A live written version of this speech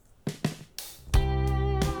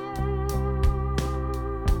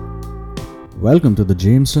Welcome to the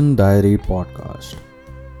Jameson Diary podcast.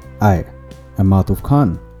 I am Matuf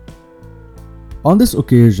Khan. On this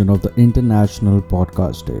occasion of the International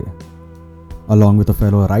Podcast Day, along with a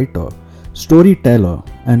fellow writer, storyteller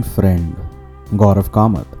and friend, Gaurav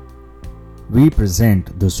Kamat, we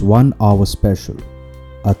present this 1 hour special,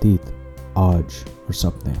 Ateet, Aaj or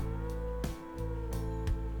Sapne.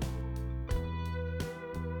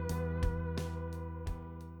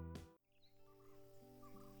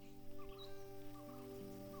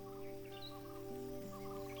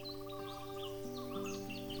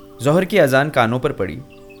 ज़ोहर की अजान कानों पर पड़ी।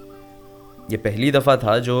 ये पहली दफ़ा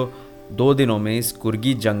था जो 2 दिनों में इस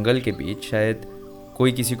कुर्गी जंगल के बीच शायद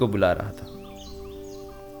कोई किसी को बुला रहा था।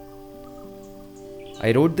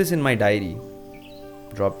 I wrote this in my diary,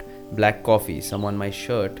 dropped black coffee, some on my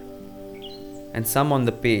shirt, and some on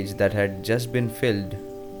the page that had just been filled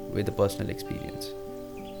with a personal experience.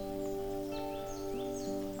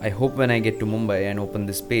 I hope when I get to Mumbai and open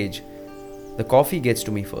this page, the coffee gets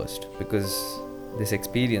to me first, because this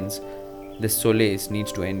experience, this solace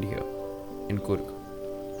needs to end here, in Kurg.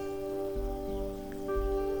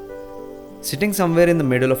 Sitting somewhere in the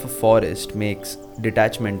middle of a forest makes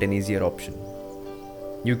detachment an easier option.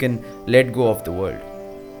 You can let go of the world.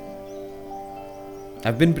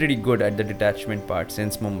 I've been pretty good at the detachment part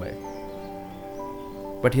since Mumbai.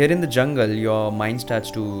 But here in the jungle, your mind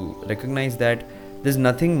starts to recognize that there's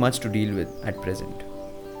nothing much to deal with at present.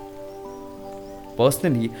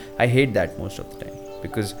 Personally, I hate that most of the time,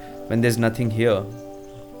 because when there's nothing here,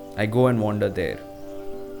 I go and wander there.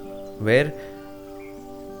 Where?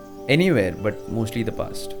 Anywhere, but mostly the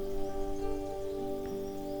past.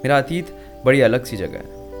 मेरा अतीत बड़ी अलग सी जगह है.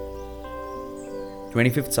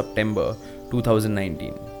 25th September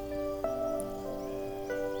 2019.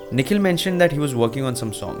 Nikhil mentioned that he was working on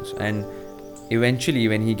some songs, and eventually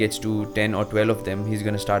when he gets to 10 or 12 of them, he's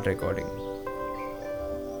gonna start recording.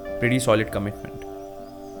 Pretty solid commitment.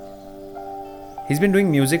 He's been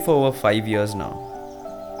doing music for over 5 years now.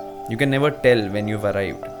 You can never tell when you've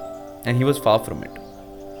arrived, and he was far from it.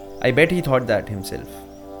 I bet he thought that himself.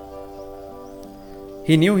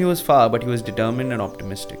 He knew he was far, but he was determined and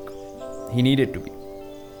optimistic. He needed to be.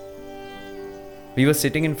 We were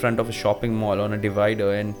sitting in front of a shopping mall on a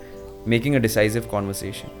divider and making a decisive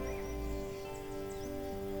conversation.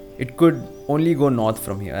 It could only go north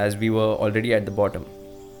from here, as we were already at the bottom,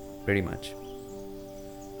 pretty much.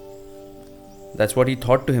 That's what he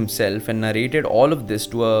thought to himself and narrated all of this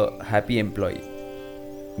to a happy employee.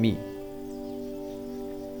 Me.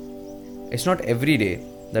 It's not every day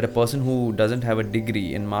that a person who doesn't have a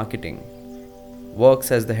degree in marketing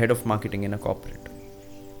works as the head of marketing in a corporate.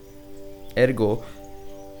 Ergo,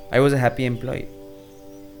 I was a happy employee.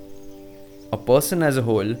 A person as a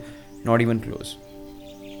whole, not even close.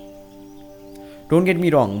 Don't get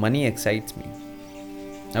me wrong, money excites me.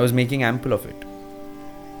 I was making ample of it.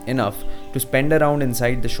 Enough to spend around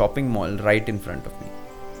inside the shopping mall right in front of me.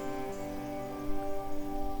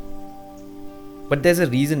 But there's a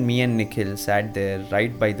reason me and Nikhil sat there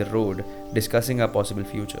right by the road discussing our possible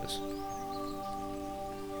futures.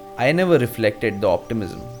 I never reflected the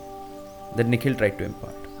optimism that Nikhil tried to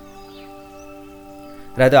impart.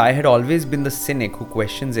 Rather, I had always been the cynic who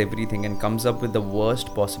questions everything and comes up with the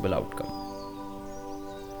worst possible outcome.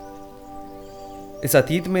 इस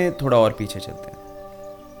अतीत में थोड़ा और पीछे चलते हैं.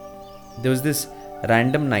 There was this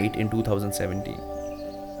random night in 2017.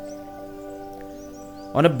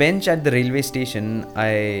 On a bench at the railway station,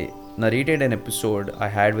 I narrated an episode I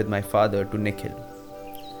had with my father to Nikhil,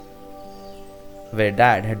 where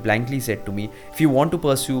Dad had blankly said to me, if you want to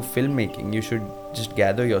pursue filmmaking, you should just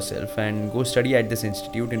gather yourself and go study at this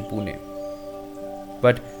institute in Pune.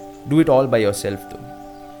 But do it all by yourself though.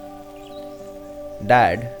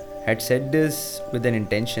 Dad had said this with an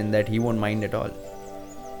intention that he won't mind at all.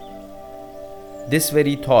 This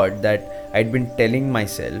very thought that I'd been telling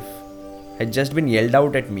myself had just been yelled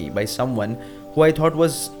out at me by someone who I thought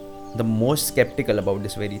was the most skeptical about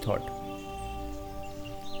this very thought.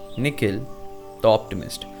 Nikhil, the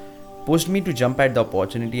optimist, pushed me to jump at the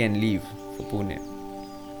opportunity and leave for Pune.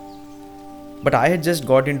 But I had just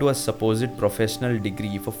got into a supposed professional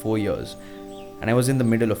degree for 4 years, and I was in the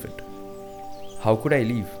middle of it. How could I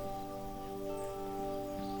leave?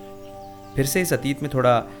 फिर से इस अतीत में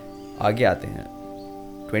थोड़ा आगे आते हैं.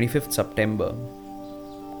 25th September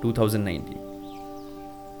 2019.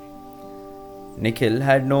 Nikhil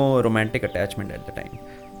had no romantic attachment at the time,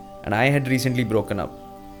 and I had recently broken up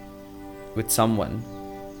with someone,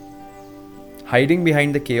 hiding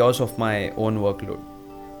behind the chaos of my own workload.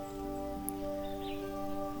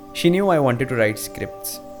 She knew I wanted to write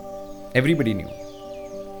scripts. Everybody knew.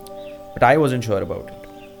 But I wasn't sure about it.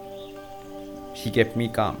 She kept me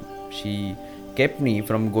calm. She kept me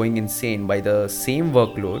from going insane by the same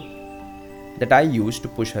workload that I used to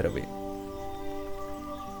push her away.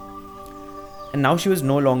 And now she was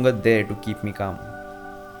no longer there to keep me calm.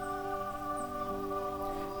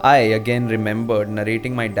 I again remembered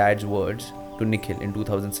narrating my dad's words to Nikhil in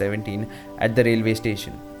 2017 at the railway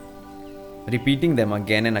station, repeating them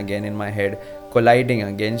again and again in my head, colliding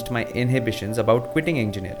against my inhibitions about quitting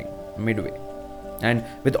engineering midway. And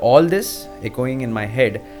with all this echoing in my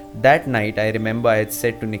head, that night I remember I had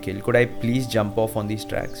said to Nikhil, could I please jump off on these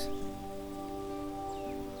tracks?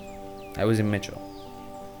 I was immature.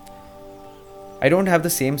 I don't have the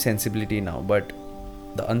same sensibility now, but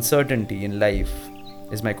the uncertainty in life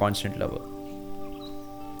is my constant lover.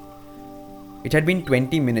 It had been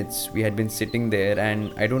 20 minutes we had been sitting there,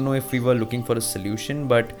 and I don't know if we were looking for a solution,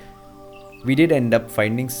 but we did end up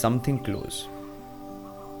finding something close.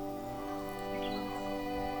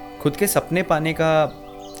 खुद के सपने पाने का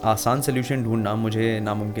आसान solution ढूंढना मुझे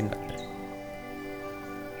नामुमकिन लगता है,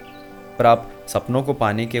 पर आप सपनों को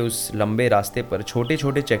पाने के उस लंबे रास्ते पर छोटे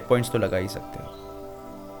छोटे चेक पॉइंट्स तो लगा ही सकते हो.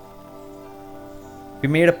 We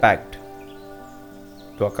made a pact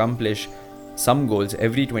to accomplish some goals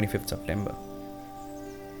every 25th September.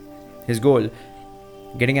 His goal,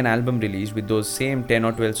 getting an album released with those same 10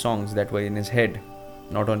 or 12 songs that were in his head,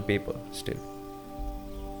 not on paper still.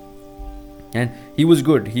 And he was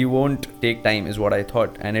good, he won't take time is what I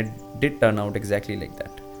thought, and it did turn out exactly like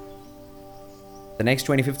that. The next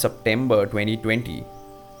 25th September 2020,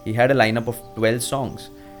 he had a lineup of 12 songs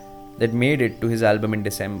that made it to his album in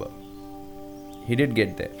December. He did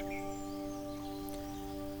get there.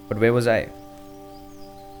 But where was I?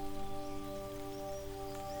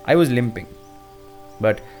 I was limping,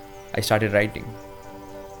 but I started writing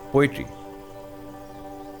poetry.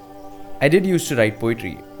 I did used to write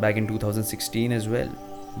poetry back in 2016 as well,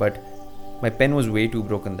 but my pen was way too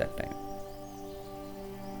broken that time.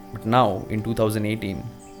 But now, in 2018,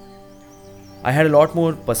 I had a lot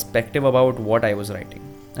more perspective about what I was writing,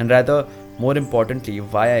 and rather, more importantly,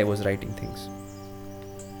 why I was writing things.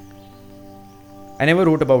 I never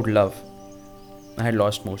wrote about love. I had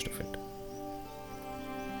lost most of it.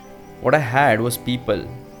 What I had was people,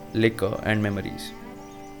 liquor, and memories.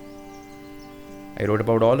 I wrote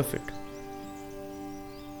about all of it.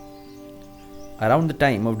 Around the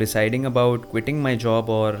time of deciding about quitting my job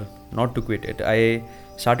or not to quit it, I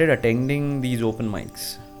started attending these open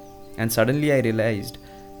mics, and suddenly I realized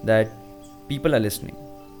that people are listening.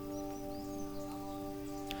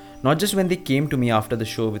 Not just when they came to me after the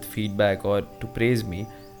show with feedback or to praise me,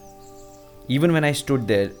 even when I stood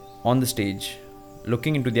there on the stage,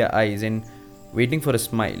 looking into their eyes and waiting for a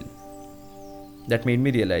smile, that made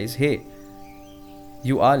me realize, hey,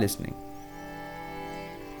 you are listening.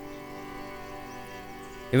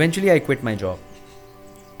 Eventually, I quit my job,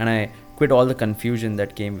 and I quit all the confusion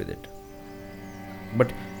that came with it.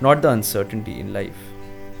 But not the uncertainty in life.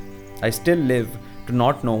 I still live to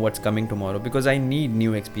not know what's coming tomorrow because I need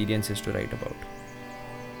new experiences to write about.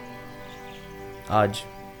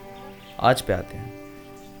 आज पे आते हैं.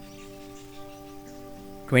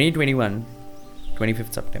 2021,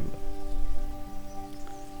 25th September.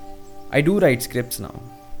 I do write scripts now.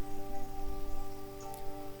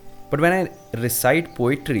 But when I recite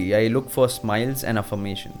poetry, I look for smiles and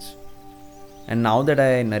affirmations. And now that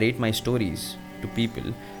I narrate my stories to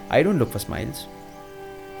people, I don't look for smiles.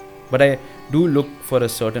 But I do look for a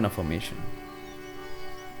certain affirmation.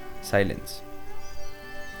 Silence.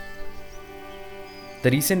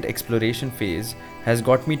 The recent exploration phase has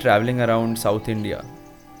got me traveling around South India,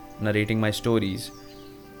 narrating my stories,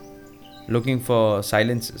 looking for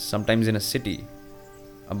silences, sometimes in a city,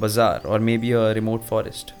 a bazaar, or maybe a remote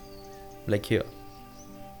forest, like here.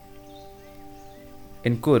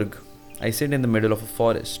 In Kurg, I sit in the middle of a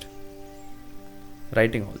forest,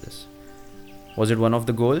 writing all this. Was it one of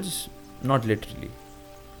the goals? Not literally.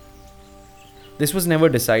 This was never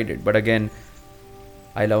decided, but again,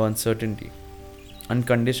 I love uncertainty,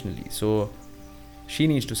 unconditionally, so she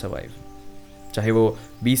needs to survive. चाहे वो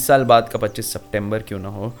 20 साल बाद का 25 सितंबर क्यों ना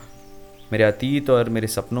हो, मेरे अतीत और मेरे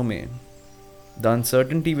सपनों में the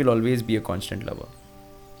uncertainty will always be a constant lover.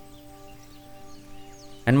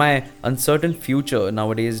 And my uncertain future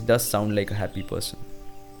nowadays does sound like a happy person,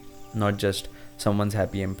 not just someone's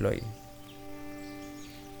happy employee.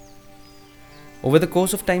 Over the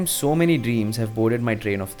course of time, so many dreams have boarded my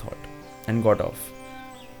train of thought and got off.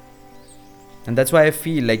 And that's why I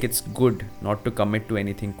feel like it's good not to commit to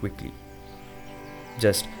anything quickly.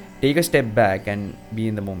 Just take a step back and be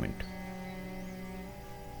in the moment.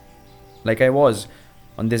 Like I was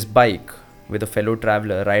on this bike with a fellow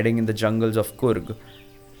traveler riding in the jungles of Kurg,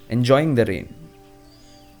 enjoying the rain,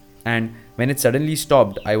 And when it suddenly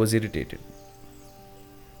stopped, I was irritated.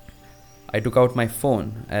 I took out my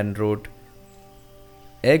phone and wrote,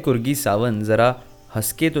 ए कुर्गी सावन ज़रा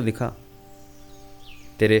हंस के तो दिखा,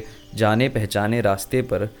 तेरे जाने पहचाने रास्ते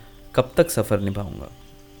पर कब तक सफ़र निभाऊंगा,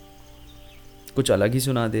 कुछ अलग ही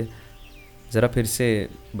सुना दे, ज़रा फिर से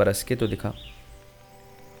बरस के तो दिखा.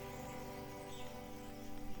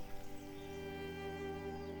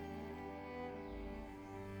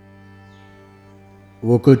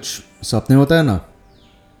 वो कुछ सपने होता है ना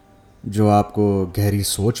जो आपको गहरी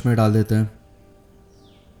सोच में डाल देते हैं.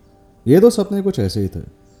 ये तो सपने कुछ ऐसे ही थे.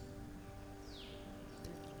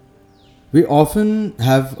 We often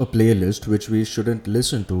have a playlist which we shouldn't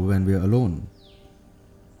listen to when we are alone.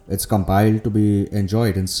 It's compiled to be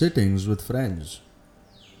enjoyed in sittings with friends.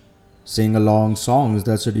 Sing along songs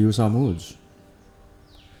that seduce our moods.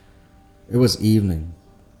 It was evening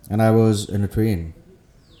and I was in a train,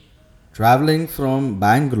 traveling from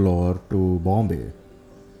Bangalore to Bombay,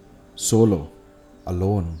 solo,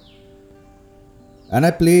 alone. And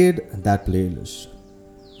I played that playlist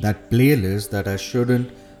that I shouldn't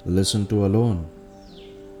listen to alone.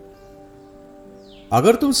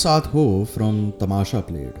 Agar Tum Saath Ho from Tamasha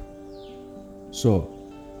played. So,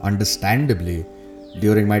 understandably,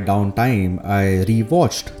 during my downtime, I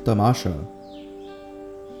rewatched Tamasha.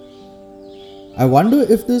 I wonder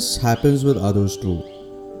if this happens with others too.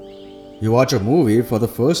 You watch a movie for the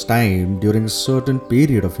first time during a certain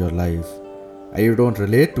period of your life, and you don't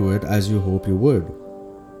relate to it as you hope you would.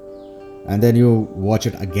 And then you watch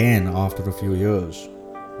it again after a few years,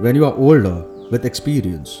 when you are older, with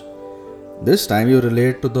experience. This time you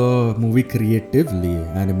relate to the movie creatively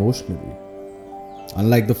and emotionally,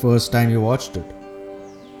 unlike the first time you watched it.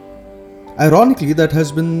 Ironically, that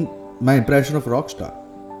has been my impression of Rockstar,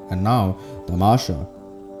 and now Tamasha.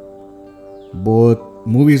 Both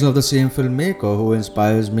movies of the same filmmaker who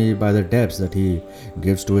inspires me by the depths that he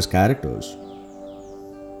gives to his characters.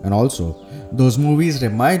 And also, those movies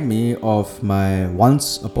remind me of my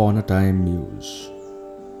once upon a time muse.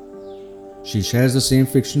 She shares the same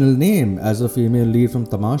fictional name as the female lead from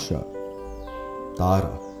Tamasha,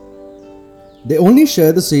 Tara. They only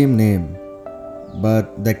share the same name,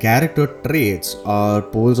 but their character traits are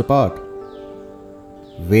poles apart.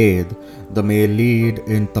 Ved, the male lead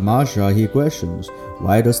in Tamasha, he questions,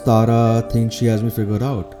 why does Tara think she has me figured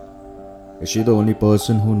out? Is she the only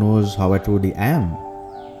person who knows how I truly am?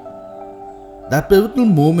 That pivotal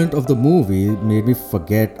moment of the movie made me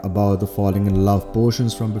forget about the falling in love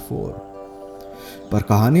portions from before. पर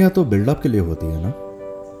कहानियां तो buildup के लिए होती है ना.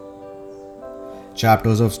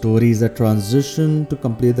 Chapters of stories that transition to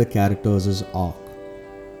complete the characters' arc.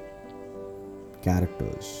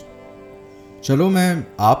 Characters. चलो मैं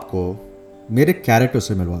आपको मेरे कैरेक्टर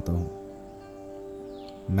से मिलवाता हूं.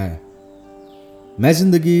 मैं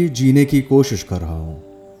जिंदगी जीने की कोशिश कर रहा हूं,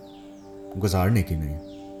 गुजारने की नहीं.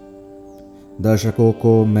 दर्शकों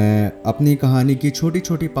को मैं अपनी कहानी की छोटी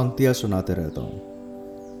छोटी पंक्तियां सुनाते रहता हूं.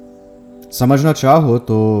 समझना चाहो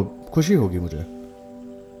तो खुशी होगी मुझे.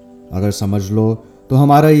 अगर समझ लो तो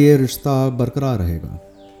हमारा ये रिश्ता बरकरार रहेगा.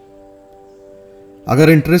 अगर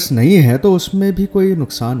इंटरेस्ट नहीं है तो उसमें भी कोई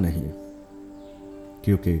नुकसान नहीं,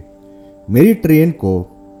 क्योंकि मेरी ट्रेन को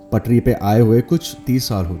पटरी पे आए हुए कुछ 30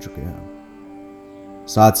 साल हो चुके हैं.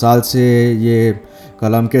 7 साल से ये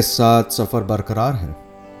कलम के साथ सफ़र बरकरार है.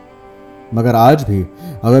 मगर आज भी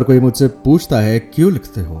अगर कोई मुझसे पूछता है क्यों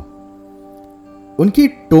लिखते हो, उनकी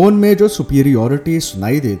टोन में जो सुपीरियॉरिटी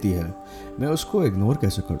सुनाई देती है, मैं उसको इग्नोर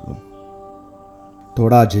कैसे कर लूं.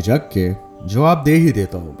 थोड़ा झिझक के जवाब दे ही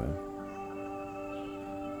देता हूं मैं.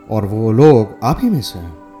 और वो लोग आप ही में से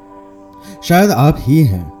हैं. शायद आप ही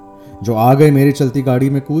हैं जो आ गए मेरी चलती गाड़ी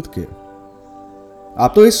में कूद के.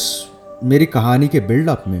 आप तो इस मेरी कहानी के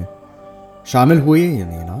बिल्डअप में शामिल हुए ही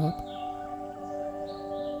नहीं ना. आप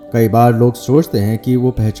कई बार लोग सोचते हैं कि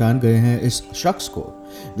वो पहचान गए हैं इस शख्स को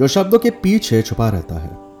जो शब्दों के पीछे छुपा रहता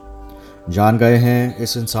है. जान गए हैं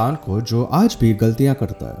इस इंसान को जो आज भी गलतियां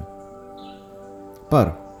करता है.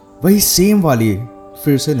 पर वही सेम वाली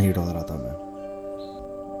फिर से नहीं दोहराता मैं.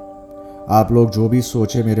 आप लोग जो भी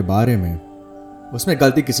सोचे मेरे बारे में, उसमें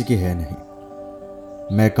गलती किसी की है नहीं.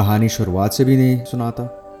 मैं कहानी शुरुआत से भी नहीं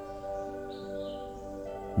सुनाता,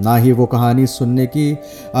 ना ही वो कहानी सुनने की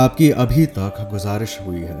आपकी अभी तक गुजारिश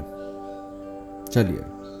हुई है.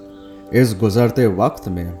 चलिए इस गुजरते वक्त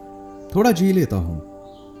में थोड़ा जी लेता हूं.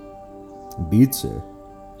 बीच से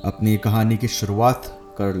अपनी कहानी की शुरुआत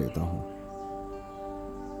कर लेता हूं.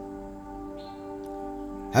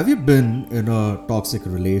 Have you been in a toxic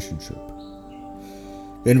relationship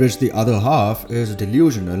in which the other half is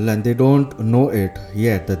delusional and they don't know it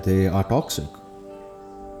yet that they are toxic?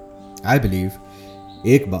 I believe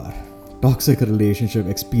एक बार टॉक्सिक रिलेशनशिप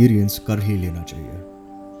एक्सपीरियंस कर ही लेना चाहिए.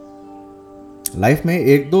 लाइफ में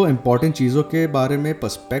एक दो इंपॉर्टेंट चीज़ों के बारे में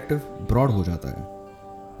पर्सपेक्टिव ब्रॉड हो जाता है.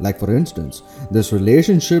 Like for instance, this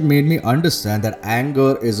relationship made me understand that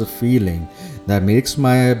anger is a feeling that makes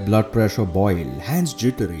my blood pressure boil, hands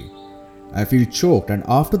jittery. I feel choked, and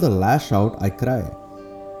after the lash out, I cry.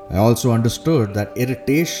 I also understood that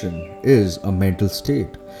irritation is a mental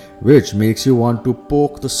state, which makes you want to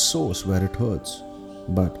poke the source where it hurts.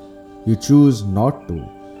 But you choose not to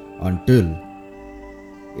until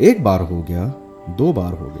एक बार हो गया, दो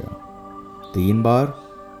बार हो गया, तीन बार,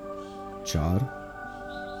 चार.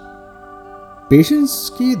 Patience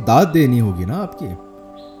की दाद देनी होगी ना आपकी.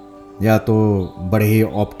 या तो बड़े ही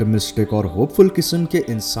ऑप्टिमिस्टिक और होपफुल किस्म के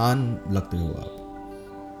इंसान लगते हो आप,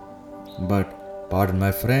 बट पार्डन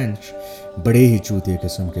माय फ्रेंच, बड़े ही चूतिए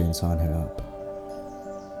किस्म के इंसान हैं आप.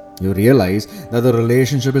 You realize that the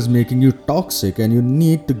relationship is making you toxic and you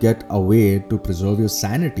need to get away to preserve your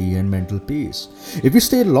sanity and mental peace. If you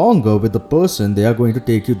stay longer with the person, they are going to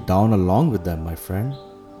take you down along with them, my friend.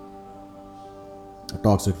 A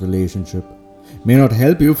toxic relationship may not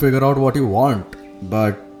help you figure out what you want,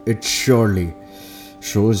 but it surely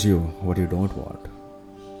shows you what you don't want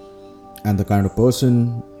and the kind of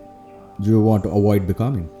person you want to avoid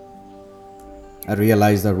becoming. I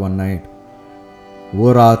realized that one night,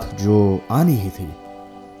 वो रात जो आनी ही थी.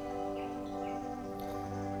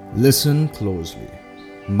 Listen closely.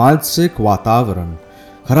 मानसिक वातावरण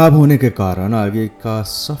खराब होने के कारण आगे का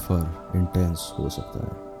सफर इंटेंस हो सकता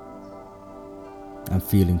है. I'm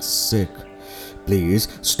feeling sick. Please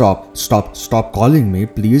stop calling me.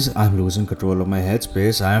 Please, I'm losing control of my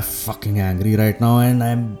headspace. I'm fucking angry right now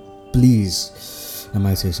and please, I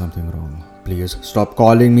might say something wrong. Please stop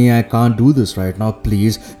calling me. I can't do this right now.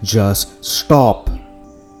 Please just stop.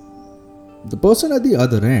 The person at the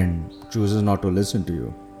other end chooses not to listen to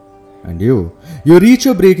you. And you reach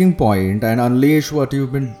your breaking point and unleash what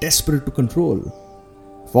you've been desperate to control.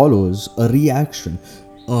 Follows a reaction,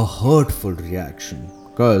 a hurtful reaction.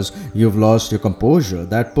 Because you've lost your composure.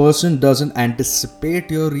 That person doesn't anticipate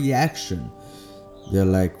your reaction. They're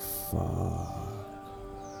like, fuck.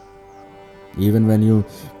 Even when you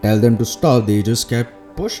tell them to stop, they just kept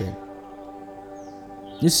pushing.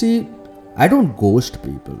 You see, I don't ghost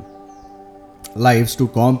people. Life's too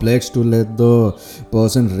complex to let the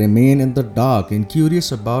person remain in the dark and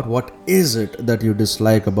curious about what is it that you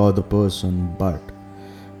dislike about the person. But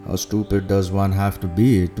how stupid does one have to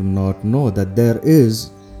be to not know that there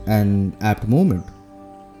is an apt moment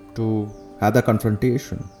to have that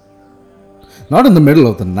confrontation? Not in the middle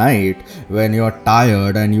of the night when you're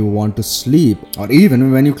tired and you want to sleep, or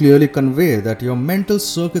even when you clearly convey that your mental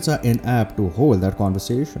circuits are inapt to hold that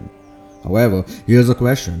conversation. However, here's a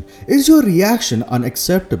question. Is your reaction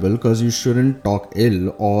unacceptable because you shouldn't talk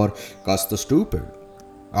ill or cuss the stupid?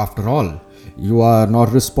 After all, you are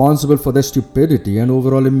not responsible for their stupidity and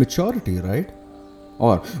overall immaturity, right?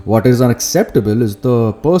 Or what is unacceptable is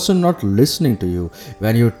the person not listening to you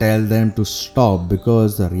when you tell them to stop,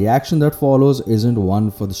 because the reaction that follows isn't one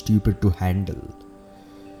for the stupid to handle.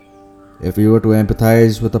 If you were to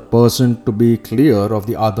empathize with a person to be clear of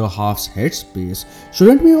the other half's headspace,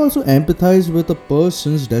 shouldn't we also empathize with a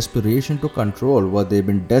person's desperation to control what they've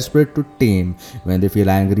been desperate to tame when they feel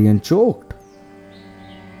angry and choked?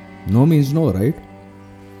 No means no, right?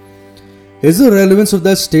 Is the relevance of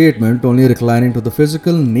that statement only reclining to the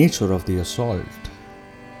physical nature of the assault?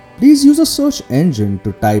 Please use a search engine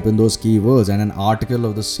to type in those keywords and an article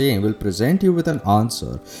of the same will present you with an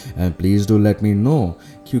answer. And please do let me know,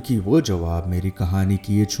 क्योंकि वो जवाब मेरी कहानी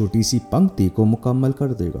की ये छोटी सी पंक्ति को मुकम्मल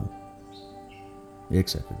कर देगा. एक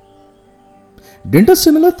second. Didn't a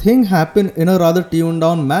similar thing happen in a rather tuned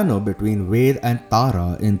down manner between Ved and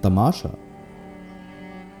Tara in Tamasha?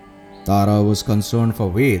 Tara was concerned for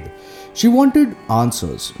Ved. She wanted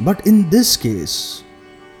answers, but in this case,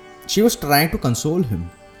 she was trying to console him.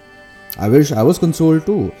 I wish I was consoled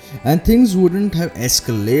too, and things wouldn't have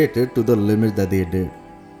escalated to the limit that they did.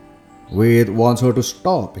 Ved wants her to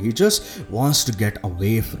stop. He just wants to get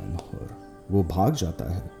away from her. वो भाग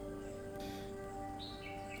जाता है.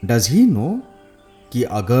 Does he know कि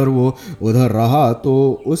अगर वो उधर रहा तो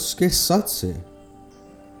उसके सच से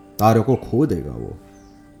तारे को खो देगा वो.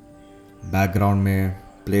 बैकग्राउंड में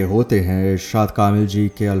प्ले होते हैं इरशाद कामिल जी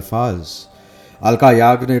के अल्फाज, अलका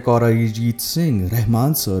याग्निक और अरिजीत सिंह,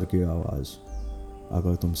 रहमान सर की आवाज़,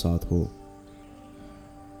 अगर तुम साथ हो.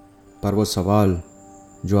 पर वो सवाल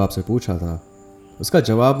जो आपसे पूछा था उसका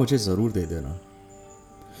जवाब मुझे ज़रूर दे देना.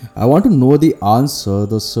 I want to know the answer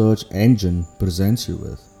the search engine presents you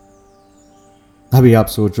with. अभी आप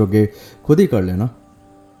सोचोगे खुद ही कर लेना.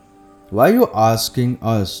 Why are you asking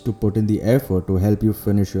us to put in the effort to help you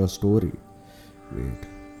finish your story? Wait,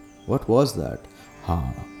 what was that?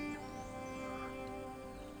 हाँ,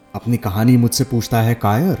 अपनी कहानी मुझसे पूछता है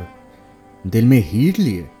कायर, दिल में हीर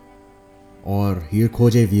लिए और हीर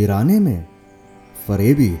खोजे वीराने में,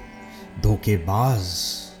 फरेबी धोखेबाज.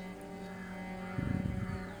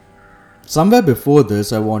 Somewhere before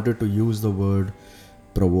this, I wanted to use the word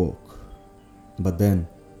provoke. But then,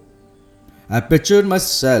 I pictured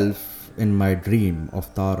myself in my dream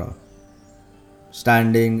of Tara,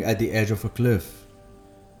 standing at the edge of a cliff.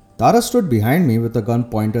 Tara stood behind me with a gun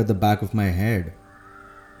pointed at the back of my head.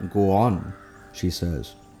 Go on, she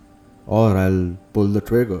says, or I'll pull the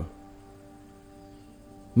trigger.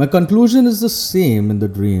 My conclusion is the same in the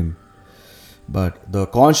dream, but the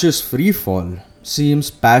conscious free fall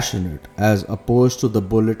seems passionate as opposed to the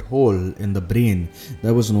bullet hole in the brain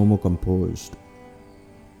that was no more composed.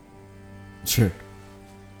 Shit.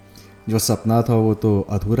 जो सपना था वो तो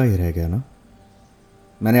अधूरा ही रह गया ना.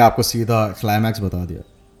 मैंने आपको सीधा क्लाइमैक्स बता दिया.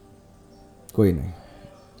 कोई नहीं,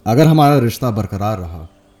 अगर हमारा रिश्ता बरकरार रहा,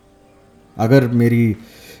 अगर मेरी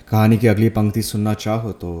कहानी की अगली पंक्ति सुनना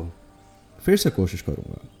चाहो तो फिर से कोशिश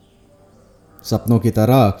करूँगा. सपनों की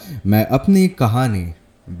तरह मैं अपनी कहानी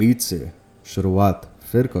बीच से शुरुआत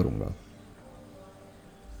फिर करूँगा.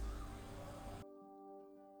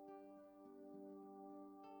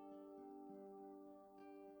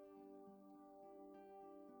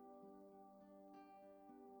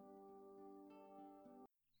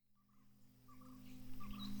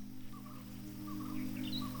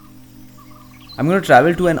 I'm going to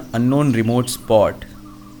travel to an unknown remote spot,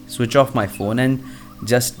 switch off my phone and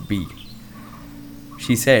just be.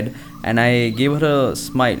 She said, and I gave her a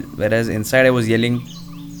smile, whereas inside I was yelling,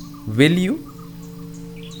 will you?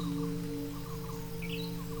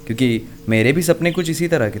 क्योंकि मेरे भी सपने कुछ इसी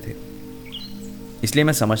तरह के थे, इसलिए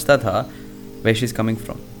मैं समझता था where she's coming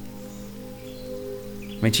from.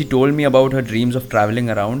 When she told me about her dreams of traveling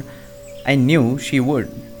around, I knew she would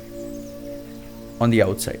on the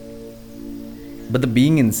outside. But the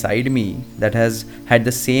being inside me that has had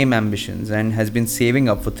the same ambitions and has been saving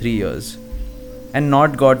up for 3 years and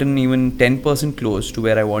not gotten even 10% close to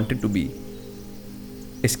where I wanted to be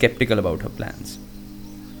is skeptical about her plans.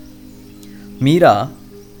 Meera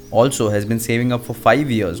also has been saving up for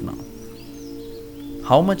 5 years now.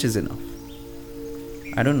 How much is enough?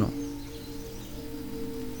 I don't know.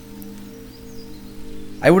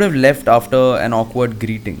 I would have left after an awkward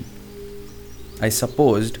greeting. I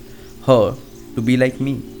supposed her to be like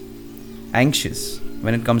me, anxious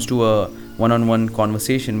when it comes to a one-on-one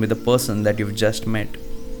conversation with a person that you've just met.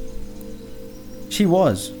 She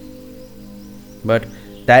was. But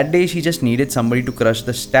that day she just needed somebody to crush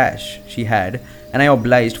the stash she had, and I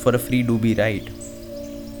obliged for a free doobie ride.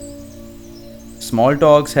 Small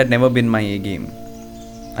talks had never been my A game.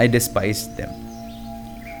 I despised them.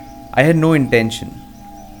 I had no intention.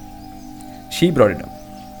 She brought it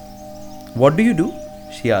up. What do you do?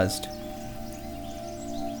 She asked.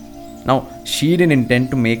 Now, she didn't intend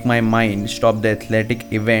to make my mind stop the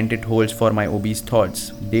athletic event it holds for my obese thoughts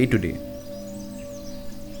day to day.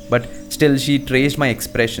 But still, she traced my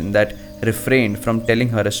expression that refrained from telling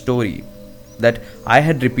her a story that I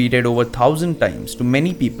had repeated over 1,000 times to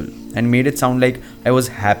many people and made it sound like I was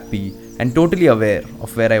happy and totally aware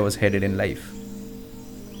of where I was headed in life.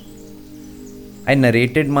 I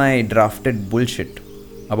narrated my drafted bullshit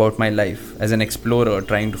about my life as an explorer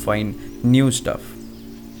trying to find new stuff.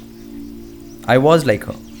 I was like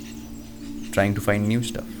her, trying to find new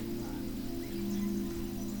stuff.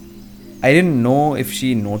 I didn't know if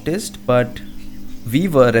she noticed, but we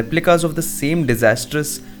were replicas of the same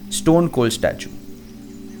disastrous stone cold statue.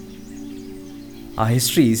 Our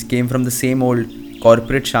histories came from the same old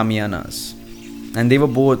corporate shamianas, and they were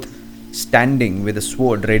both standing with a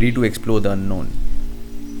sword ready to explore the unknown.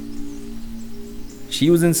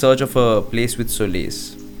 She was in search of a place with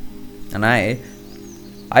solace, and I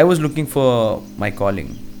was looking for my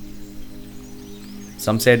calling.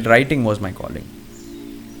 Some said writing was my calling.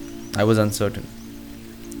 I was uncertain.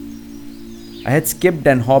 I had skipped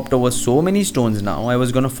and hopped over so many stones now, I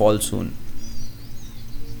was gonna fall soon.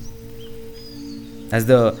 As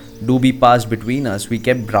the doobie passed between us, we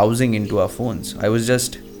kept browsing into our phones. I was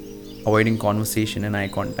just avoiding conversation and eye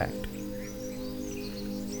contact.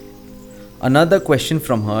 Another question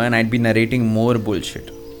from her, and I'd be narrating more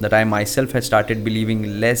bullshit that I myself had started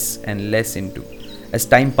believing less and less into as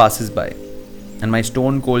time passes by and my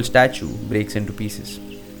stone cold statue breaks into pieces.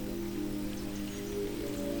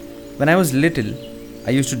 When I was little, I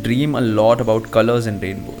used to dream a lot about colors and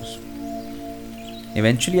rainbows.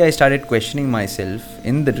 Eventually, I started questioning myself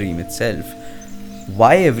in the dream itself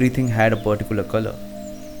why everything had a particular color.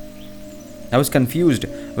 I was confused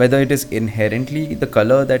whether it is inherently the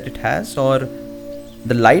color that it has, or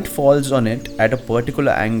the light falls on it at a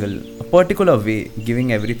particular angle, a particular way,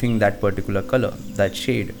 giving everything that particular color, that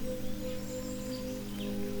shade.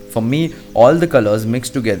 For me, all the colors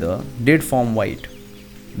mixed together did form white,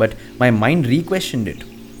 but my mind re-questioned it.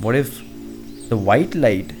 What if the white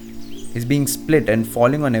light is being split and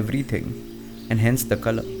falling on everything, and hence the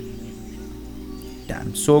color?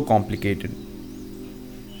 Damn, so complicated.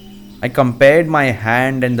 I compared my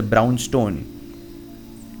hand and the brown stone.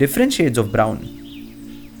 Different shades of brown.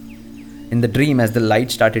 In the dream, as the light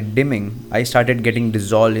started dimming, I started getting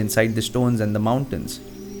dissolved inside the stones and the mountains.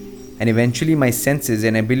 And eventually my senses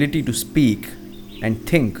and ability to speak and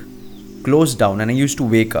think closed down, and I used to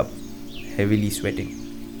wake up heavily sweating.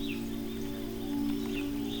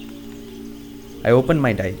 I opened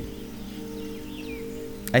my diary.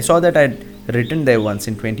 I saw that I had written there once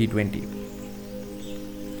in 2020.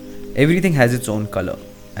 Everything has its own color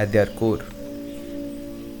at their core.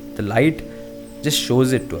 The light just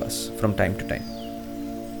shows it to us from time to time.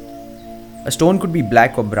 A stone could be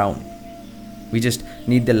black or brown. We just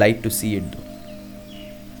need the light to see it though.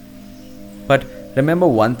 But remember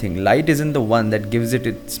one thing, light isn't the one that gives it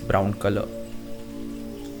its brown color.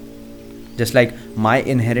 Just like my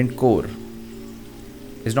inherent core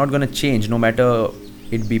is not going to change no matter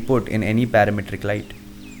it be put in any parametric light.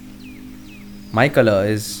 My color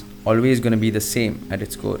is always going to be the same at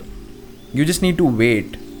its core. You just need to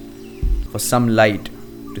wait for some light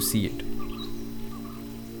to see it.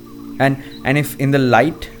 And if in the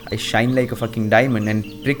light I shine like a fucking diamond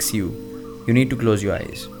and pricks you, you need to close your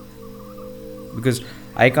eyes. Because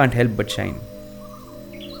I can't help but shine.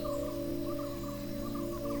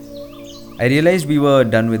 I realized we were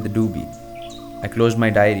done with the doobie. I closed my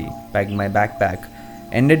diary, packed my backpack,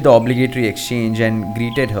 ended the obligatory exchange, and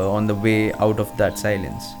greeted her on the way out of that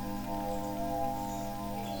silence.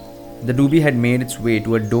 The doobie had made its way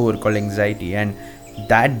to a door called anxiety, and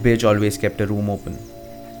that bitch always kept a room open.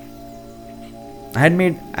 I had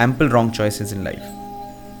made ample wrong choices in life,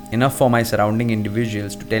 enough for my surrounding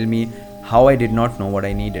individuals to tell me how I did not know what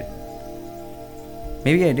I needed.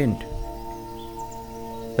 Maybe I didn't.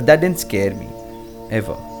 But that didn't scare me,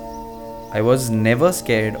 ever. I was never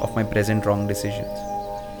scared of my present wrong decisions.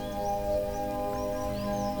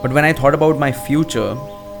 But when I thought about my future,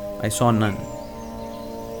 I saw none.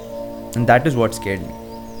 And that is what scared me.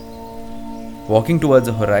 Walking towards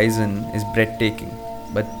the horizon is breathtaking,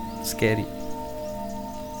 but scary.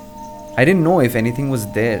 I didn't know if anything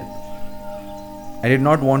was there. I did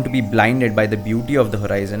not want to be blinded by the beauty of the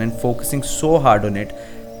horizon and focusing so hard on it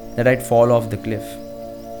that I'd fall off the cliff.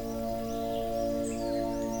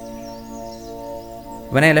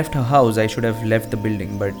 When I left her house, I should have left the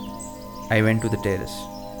building, but I went to the terrace.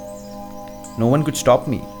 No one could stop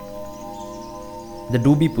me. The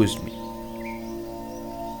doobie pushed me.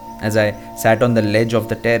 As I sat on the ledge of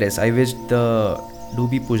the terrace, I wished the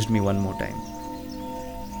doobie pushed me one more time.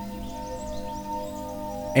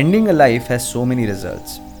 Ending a life has so many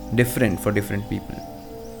results, different for different people.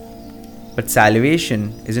 But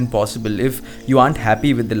salvation isn't possible if you aren't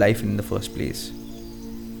happy with the life in the first place.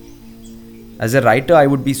 As a writer, I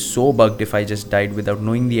would be so bugged if I just died without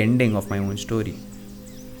knowing the ending of my own story.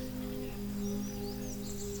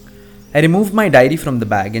 I removed my diary from the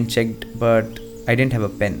bag and checked, but I didn't have a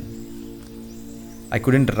pen. I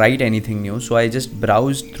couldn't write anything new, so I just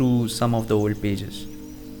browsed through some of the old pages.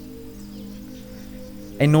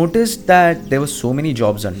 I noticed that there were so many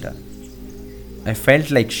jobs undone. I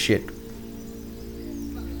felt like shit.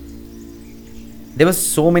 There were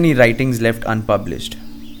so many writings left unpublished.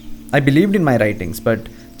 I believed in my writings, but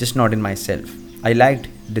just not in myself. I lacked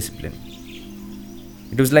discipline.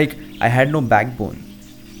 It was like I had no backbone.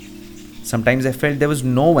 Sometimes I felt there was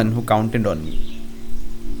no one who counted on me.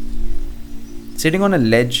 Sitting on a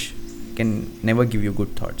ledge can never give you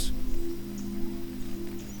good thoughts.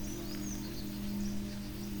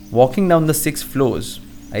 Walking down the 6 floors,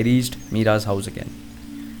 I reached Mira's house again.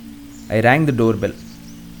 I rang the doorbell.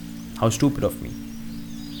 How stupid of me.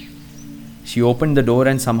 She opened the door,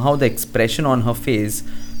 and somehow the expression on her face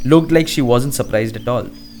looked like she wasn't surprised at all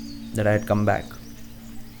that I had come back.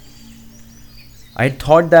 I had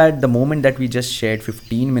thought that the moment that we just shared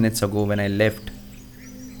 15 minutes ago when I left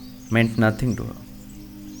meant nothing to her.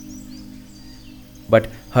 But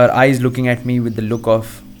her eyes looking at me with the look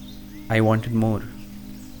of, I wanted more,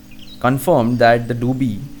 confirmed that the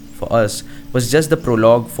doobie for us was just the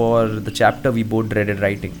prologue for the chapter we both dreaded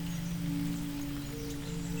writing.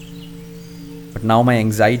 But now my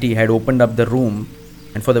anxiety had opened up the room,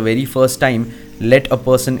 and for the very first time, let a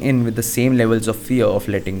person in with the same levels of fear of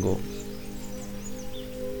letting go.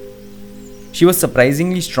 She was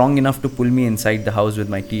surprisingly strong enough to pull me inside the house with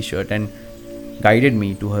my t-shirt and guided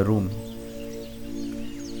me to her room.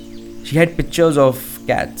 She had pictures of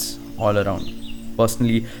cats all around.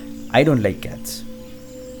 Personally, I don't like cats.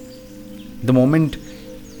 The moment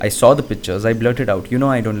I saw the pictures, I blurted out, "You know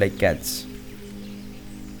I don't like cats."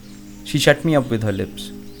 She shut me up with her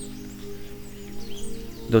lips.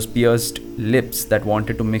 Those pierced lips that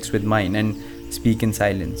wanted to mix with mine and speak in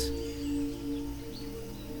silence.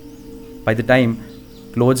 By the time,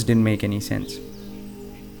 clothes didn't make any sense.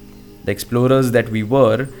 The explorers that we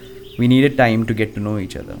were, we needed time to get to know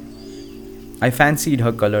each other. I fancied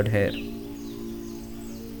her colored hair.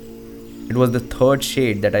 It was the third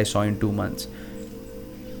shade that I saw in 2 months.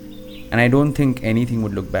 And I don't think anything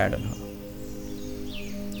would look bad on her.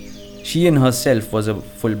 She in herself was a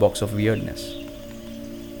full box of weirdness.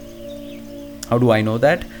 How do I know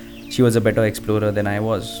that? She was a better explorer than I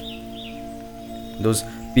was. Those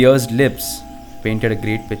pierced lips painted a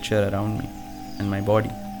great picture around me and my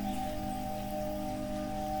body.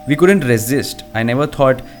 We couldn't resist. I never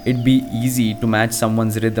thought it'd be easy to match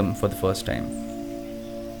someone's rhythm for the first time.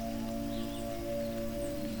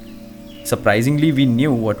 Surprisingly, we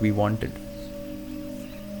knew what we wanted.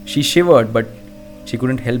 She shivered, but she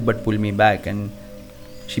couldn't help but pull me back, and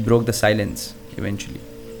she broke the silence eventually.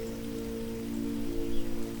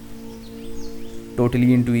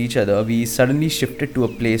 Totally into each other, we suddenly shifted to a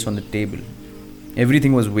place on the table.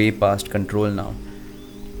 Everything was way past control now.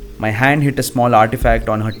 My hand hit a small artifact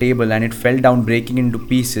on her table and it fell down, breaking into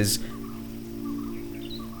pieces.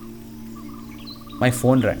 My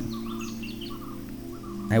phone rang.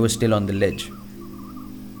 I was still on the ledge.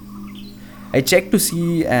 I checked to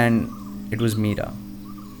see, and it was Meera,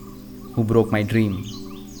 who broke my dream.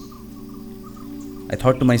 I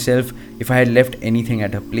thought to myself, if I had left anything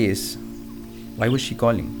at her place, why was she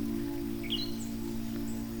calling?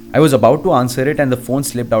 I was about to answer it and the phone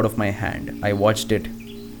slipped out of my hand. I watched it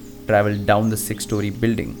travel down the 6-story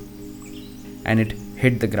building and it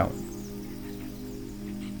hit the ground.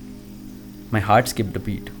 My heart skipped a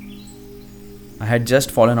beat. I had just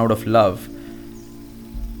fallen out of love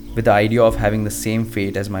with the idea of having the same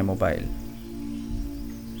fate as my mobile.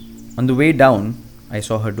 On the way down, I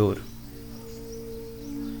saw her door.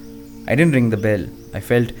 I didn't ring the bell. I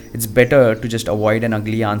felt it's better to just avoid an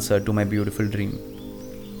ugly answer to my beautiful dream.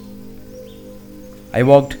 I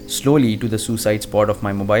walked slowly to the suicide spot of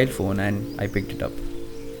my mobile phone and I picked it up.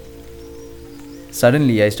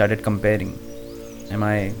 Suddenly, I started comparing. Am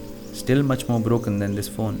I still much more broken than this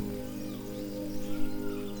phone?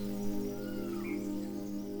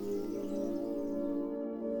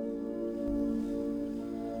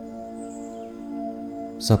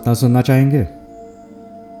 सपना सुनना चाहेंगे?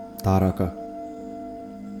 तारा का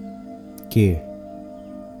के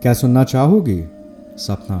क्या सुनना चाहोगी?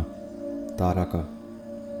 सपना तारा का।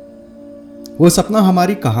 वो सपना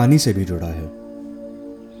हमारी कहानी से भी जुड़ा है।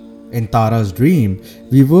 In Tara's dream,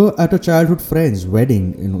 we were at a childhood friend's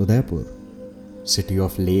wedding in Udaipur, city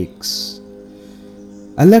of lakes.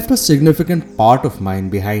 I left a significant part of mine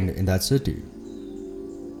behind in that city.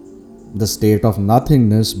 The state of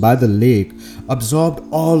nothingness by the lake absorbed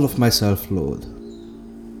all of my self-loathe.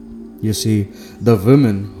 You see, the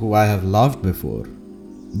women who I have loved before,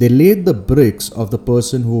 they laid the bricks of the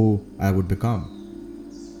person who I would become.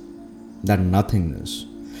 That nothingness,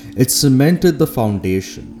 it cemented the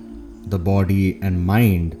foundation. The body and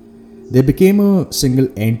mind, they became a single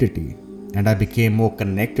entity and I became more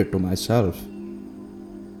connected to myself.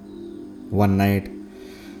 One night,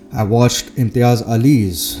 I watched Imtiaz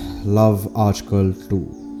Ali's Love Aajkal 2.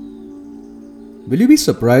 Will you be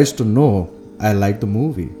surprised to know I liked the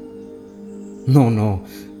movie? No,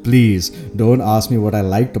 please don't ask me what I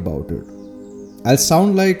liked about it. I'll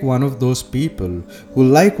sound like one of those people who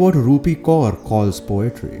like what Rupi Kaur calls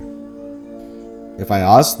poetry. If I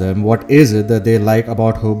ask them what is it that they like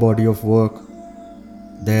about her body of work,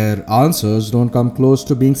 their answers don't come close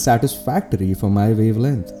to being satisfactory for my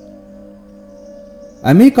wavelength.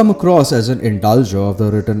 I may come across as an indulger of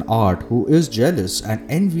the written art who is jealous and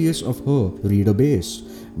envious of her reader base,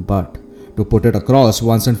 but to put it across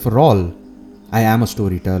once and for all, I am a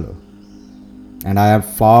storyteller. And I am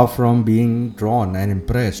far from being drawn and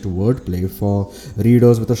impressed to wordplay for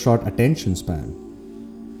readers with a short attention span.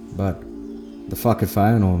 But the fuck if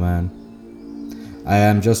I know, man. I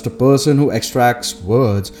am just a person who extracts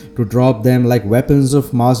words to drop them like weapons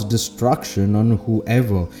of mass destruction on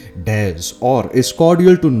whoever dares or is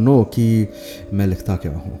cordial to know कि मैं लिखता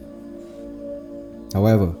क्या हूँ.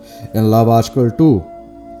 However, in Love Aajkal 2,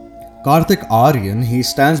 Karthik Aryan, he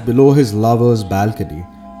stands below his lover's balcony.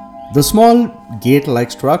 The small gate-like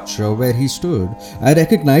structure where he stood, I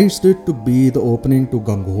recognized it to be the opening to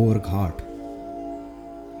Ganghor Ghat,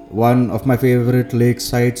 one of my favorite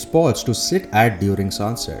lakeside spots to sit at during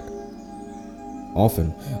sunset.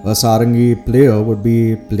 Often, a sarangi player would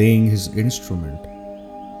be playing his instrument.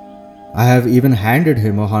 I have even handed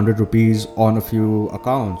him 100 rupees on a few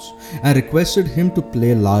accounts and requested him to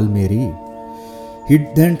play Lal Meri.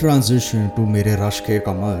 He'd then transition to Mere Rush Ke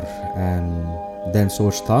Kamar and then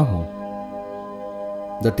Sochta Hoon.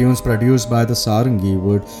 The tunes produced by the sarangi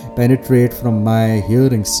would penetrate from my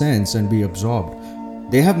hearing sense and be absorbed.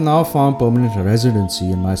 They have now found permanent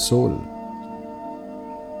residency in my soul.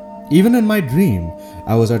 Even in my dream,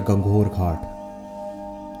 I was at Ganghor Ghat.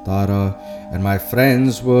 Tara and my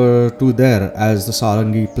friends were too there as the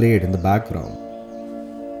sarangi played in the background.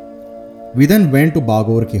 We then went to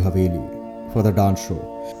Bagor Ki Haveli for the dance show.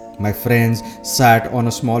 My friends sat on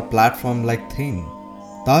a small platform-like thing.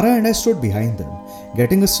 Tara and I stood behind them,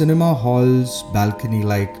 getting a cinema hall's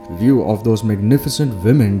balcony-like view of those magnificent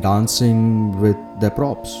women dancing with their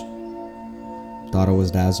props. Tara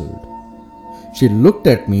was dazzled. She looked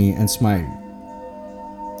at me and smiled.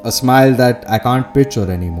 A smile that I can't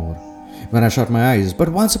picture anymore when I shut my eyes, but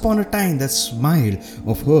once upon a time that smile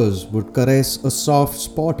of hers would caress a soft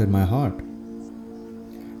spot in my heart.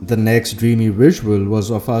 The next dreamy visual was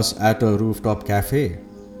of us at a rooftop cafe.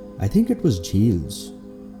 I think it was Jeel's.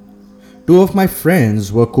 Two of my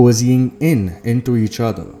friends were cozying into each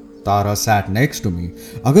other. Tara sat next to me.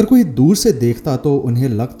 अगर कोई दूर से देखता तो उन्हें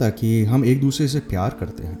लगता कि हम एक दूसरे से प्यार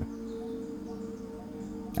करते हैं.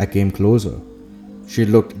 I came closer. She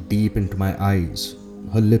looked deep into my eyes,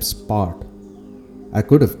 her lips part. I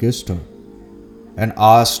could have kissed her and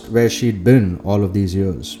asked where she'd been all of these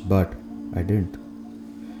years, but I didn't.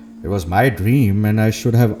 It was my dream and I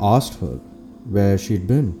should have asked her where she'd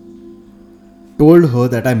been. Told her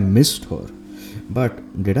that I missed her, but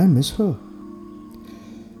did I miss her?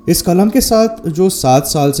 इस कलम के साथ जो 7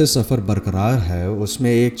 साल से सफ़र बरकरार है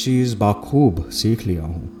उसमें एक चीज़ बाखूब सीख लिया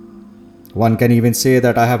हूँ. One can even say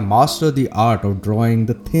that I have mastered the art of drawing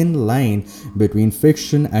the thin line between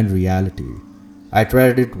fiction and reality. I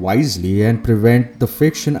tread it wisely and prevent the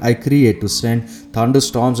fiction I create to send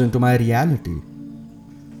thunderstorms into my reality.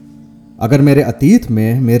 अगर मेरे अतीत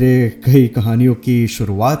में मेरे कई कहानियों की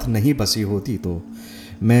शुरुआत नहीं बसी होती तो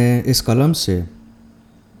मैं इस कलम से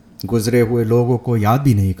गुजरे हुए लोगों को याद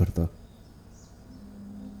भी नहीं करता.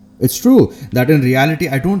 It's true that in reality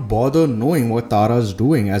I don't bother knowing what Tara's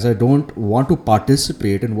doing as I don't want to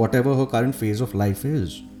participate in whatever her current phase of life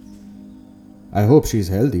is. I hope she's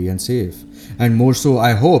healthy and safe, and more so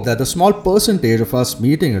I hope that the small percentage of us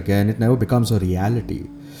meeting again, it never becomes a reality.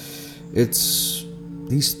 It's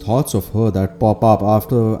these thoughts of her that pop up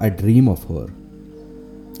after I dream of her.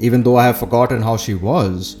 Even though I have forgotten how she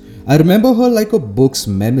was, I remember her like a book's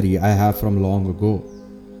memory I have from long ago.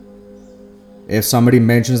 If somebody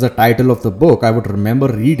mentions the title of the book, I would remember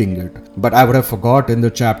reading it, but I would have forgotten the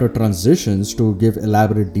chapter transitions to give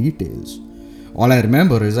elaborate details. All I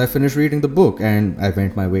remember is I finished reading the book and I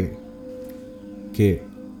went my way. Okay,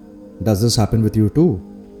 does this happen with you too?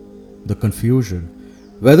 The confusion.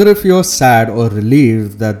 Whether if you're sad or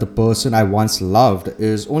relieved that the person I once loved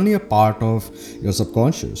is only a part of your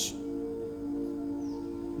subconscious.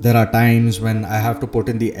 There are times when I have to put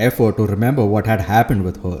in the effort to remember what had happened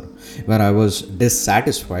with her, when I was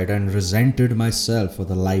dissatisfied and resented myself for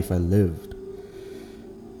the life I lived.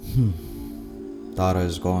 Tara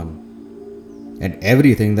is gone. And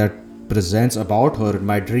everything that presents about her in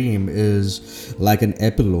my dream is like an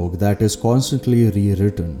epilogue that is constantly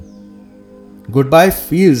rewritten. Goodbye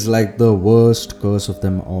feels like the worst curse of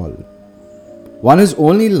them all. One is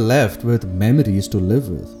only left with memories to live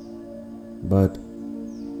with. But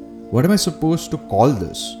what am I supposed to call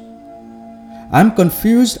this? I'm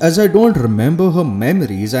confused as I don't remember her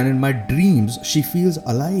memories and in my dreams she feels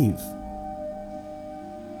alive.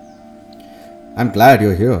 I'm glad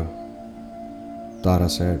you're here, Tara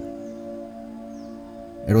said.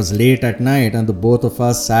 It was late at night and the both of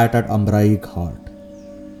us sat at Amrai Ghat.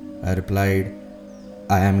 I replied,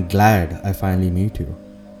 I am glad I finally meet you.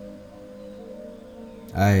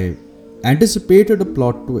 I anticipated a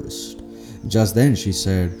plot twist. Just then she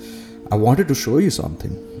said, I wanted to show you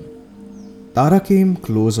something. Tara came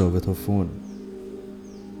closer with her phone.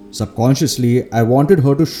 Subconsciously, I wanted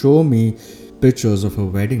her to show me pictures of her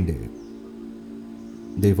wedding day.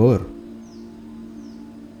 They were.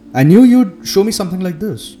 I knew you'd show me something like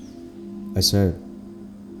this, I said.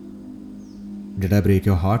 Did I break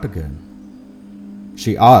your heart again?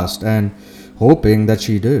 She asked, and hoping that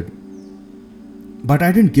she did. But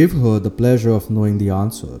I didn't give her the pleasure of knowing the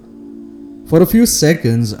answer. For a few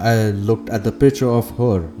seconds, I looked at the picture of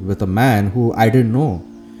her with a man who I didn't know,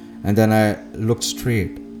 and then I looked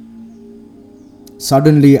straight.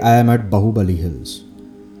 Suddenly, I am at Bahubali Hills,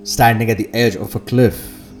 standing at the edge of a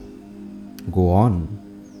cliff. Go on,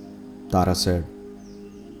 Tara said,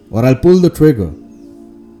 or I'll pull the trigger.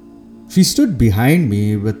 She stood behind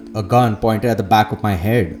me with a gun pointed at the back of my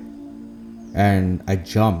head, and I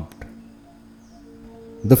jumped.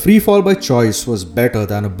 The free fall by choice was better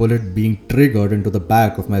than a bullet being triggered into the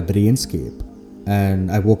back of my brainscape,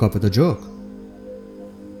 and I woke up with a jerk.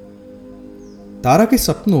 तारा के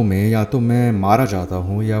सपनों में या तो मैं मारा जाता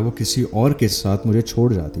हूँ या वो किसी और के साथ मुझे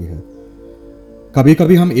छोड़ जाती है. कभी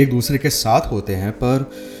कभी हम एक दूसरे के साथ होते हैं पर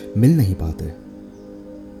मिल नहीं पाते.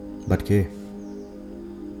 But Kay,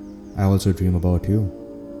 I also dream about you.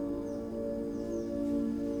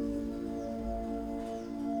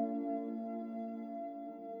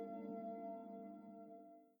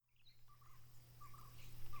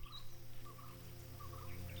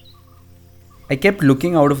 I kept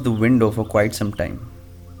looking out of the window for quite some time,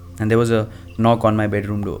 and there was a knock on my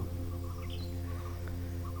bedroom door.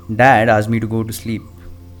 Dad asked me to go to sleep.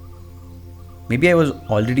 Maybe I was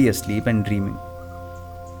already asleep and dreaming.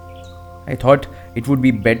 I thought it would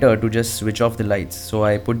be better to just switch off the lights, so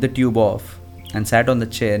I put the tube off and sat on the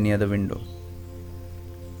chair near the window.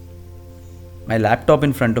 My laptop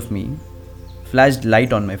in front of me flashed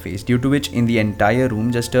light on my face, due to which in the entire room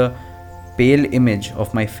just a pale image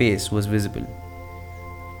of my face was visible.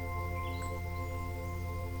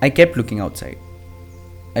 I kept looking outside.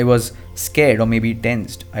 I was scared or maybe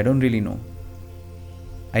tensed. I don't really know.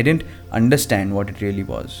 I didn't understand what it really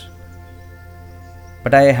was.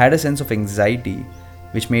 But I had a sense of anxiety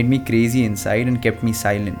which made me crazy inside and kept me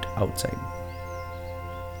silent outside.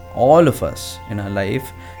 All of us in our life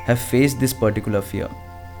have faced this particular fear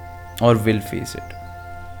or will face it.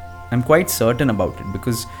 I'm quite certain about it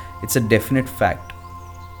because it's a definite fact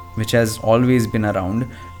which has always been around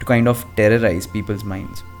to kind of terrorize people's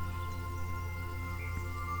minds.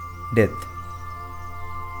 Death.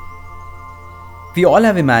 We all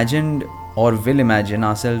have imagined or will imagine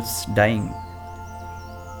ourselves dying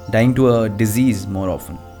to a disease more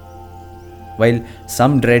often, while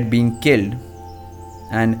some dread being killed,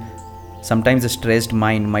 and sometimes a stressed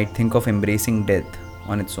mind might think of embracing death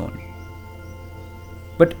on its own.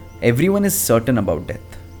 But everyone is certain about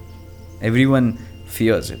death. Everyone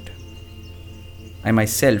fears it. I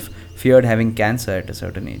myself feared having cancer at a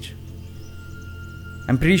certain age.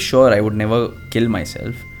 I'm pretty sure I would never kill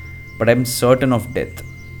myself, but I'm certain of death,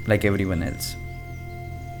 like everyone else.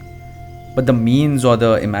 But the means or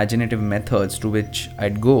the imaginative methods to which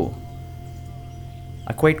I'd go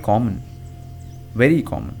are quite common, very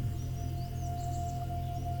common.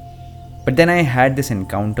 But then I had this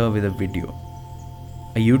encounter with a video,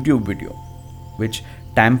 a YouTube video, which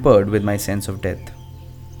tampered with my sense of death.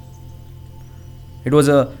 It was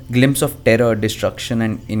a glimpse of terror, destruction,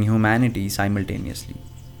 and inhumanity simultaneously.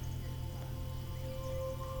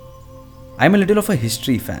 I'm a little of a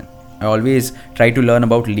history fan. I always try to learn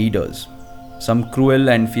about leaders, some cruel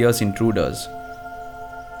and fierce intruders,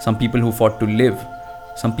 some people who fought to live,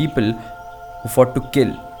 some people who fought to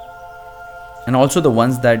kill, and also the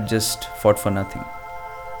ones that just fought for nothing.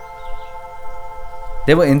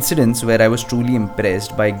 There were incidents where I was truly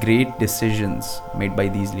impressed by great decisions made by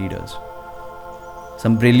these leaders.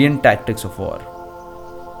 Some brilliant tactics of war,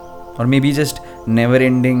 or maybe just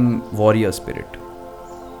never-ending warrior spirit.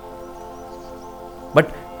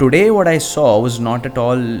 But today what I saw was not at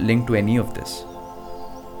all linked to any of this.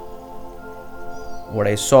 What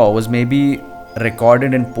I saw was maybe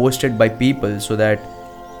recorded and posted by people so that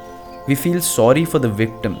we feel sorry for the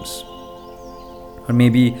victims, or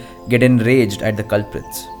maybe get enraged at the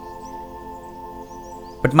culprits.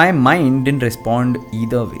 But my mind didn't respond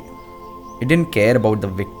either way. It didn't care about the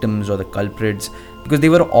victims or the culprits because they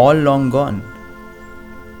were all long gone.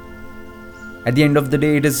 At the end of the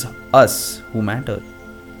day, it is us who matter.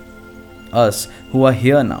 Us who are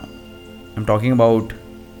here now. I'm talking about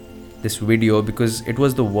this video because it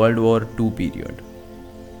was the World War II period.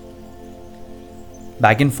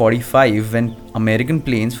 Back in 45, when American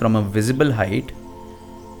planes from a visible height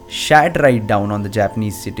shat right down on the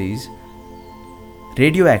Japanese cities,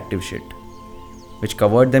 radioactive shit, which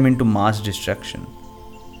covered them into mass destruction.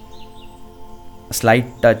 A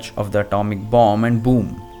slight touch of the atomic bomb and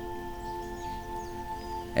boom.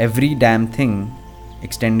 Every damn thing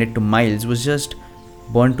extended to miles was just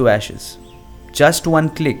burned to ashes. Just one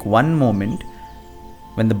click, one moment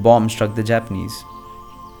when the bomb struck the Japanese.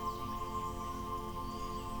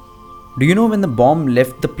 Do you know when the bomb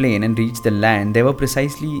left the plane and reached the land, there were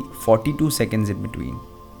precisely 42 seconds in between?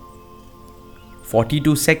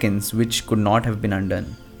 42 seconds which could not have been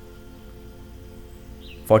undone.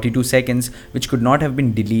 42 seconds which could not have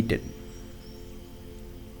been deleted.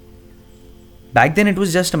 Back then, it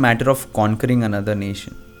was just a matter of conquering another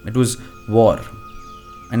nation. It was war.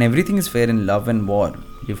 And everything is fair in love and war.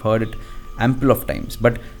 You've heard it ample of times.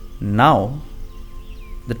 But now,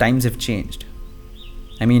 the times have changed.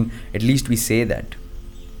 I mean, at least we say that.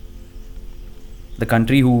 The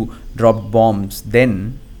country who dropped bombs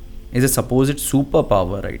then is a supposed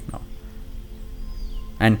superpower right now.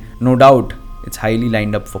 And no doubt, it's highly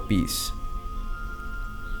lined up for peace.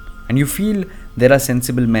 And you feel there are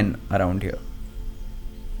sensible men around here.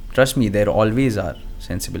 Trust me, there always are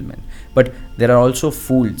sensible men. But there are also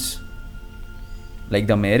fools, like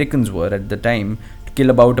the Americans were at the time, to kill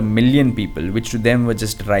about 1 million people, which to them were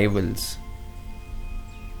just rivals.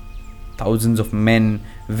 Thousands of men,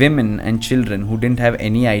 women, and children who didn't have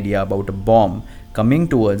any idea about a bomb coming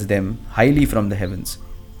towards them highly from the heavens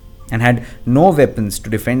and had no weapons to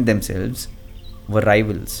defend themselves were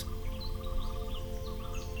rivals.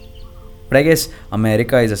 But I guess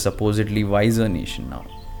America is a supposedly wiser nation now.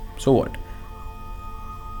 So what?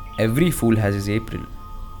 Every fool has his April.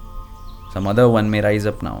 Some other one may rise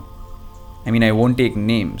up now. I mean, I won't take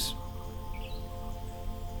names.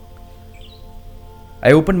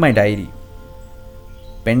 I opened my diary,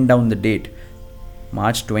 penned down the date,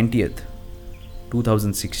 March 20th,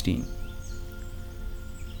 2016.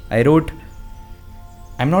 I wrote,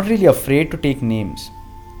 I'm not really afraid to take names.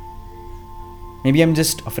 Maybe I'm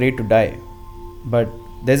just afraid to die. But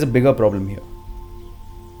there's a bigger problem here.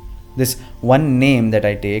 This one name that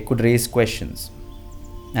I take could raise questions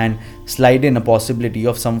and slide in a possibility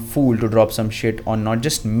of some fool to drop some shit on not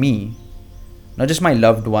just me, not just my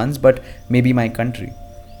loved ones, but maybe my country.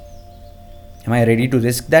 Am I ready to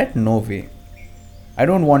risk that? No way. I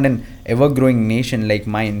don't want an ever-growing nation like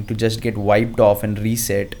mine to just get wiped off and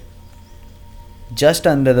reset just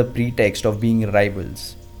under the pretext of being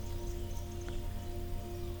rivals.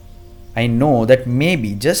 I know that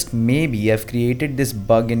maybe, just maybe, I've created this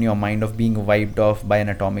bug in your mind of being wiped off by an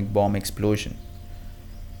atomic bomb explosion.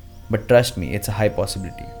 But trust me, it's a high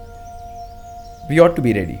possibility. We ought to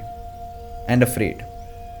be ready and afraid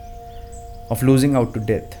of losing out to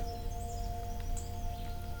death.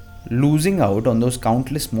 Losing out on those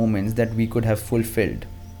countless moments that we could have fulfilled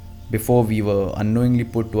before we were unknowingly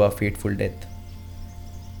put to our fateful death.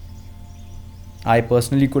 I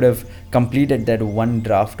personally could have completed that one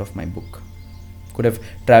draft of my book, could have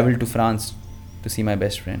traveled to France to see my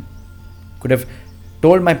best friend, could have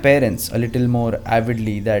told my parents a little more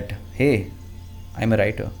avidly that, hey, I'm a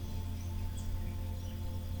writer.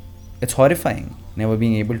 It's horrifying never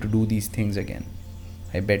being able to do these things again,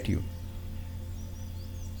 I bet you.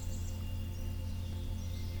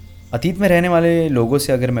 अतीत में रहने वाले लोगों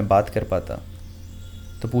से अगर मैं बात कर पाता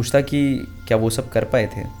तो पूछता कि क्या वो सब कर पाए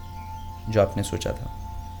थे जो आपने सोचा था।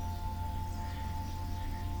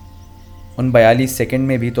 उन 42 सेकंड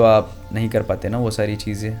में भी तो आप नहीं कर पाते ना वो सारी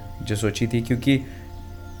चीज़ें जो सोची थी, क्योंकि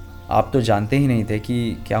आप तो जानते ही नहीं थे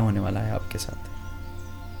कि क्या होने वाला है आपके साथ।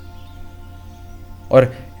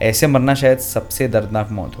 और ऐसे मरना शायद सबसे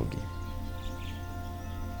दर्दनाक मौत होगी।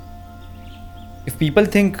 If people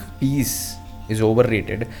think peace is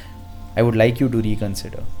overrated, I would like you to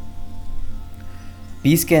reconsider.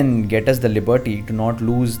 Peace can get us the liberty to not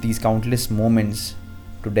lose these countless moments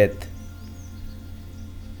to death.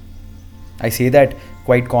 I say that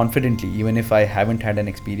quite confidently, even if I haven't had an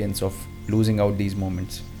experience of losing out these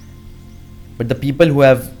moments. But the people who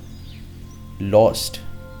have lost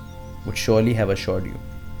would surely have assured you.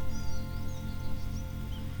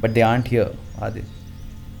 But they aren't here, are they?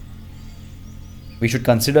 We should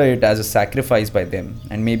consider it as a sacrifice by them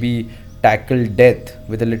and maybe tackle death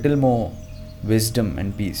with a little more wisdom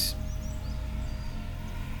and peace.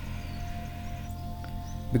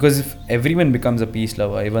 Because if everyone becomes a peace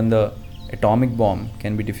lover, even the atomic bomb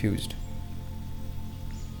can be diffused.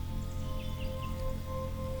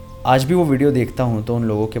 आज भी वो video देखता हूँ तो उन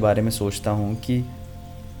लोगों के बारे में सोचता हूँ कि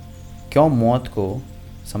क्यों मौत को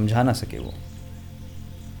समझा ना सके वो,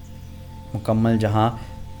 मुकम्मल जहाँ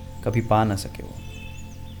कभी पा ना सके वो।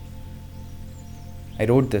 I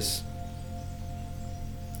wrote this,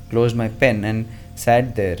 closed my pen and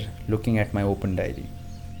sat there looking at my open diary.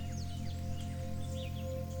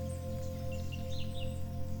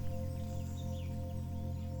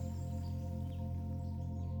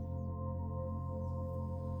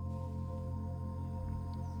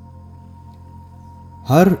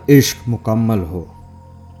 हर इश्क मुकम्मल हो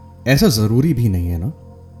ऐसा जरूरी भी नहीं है ना।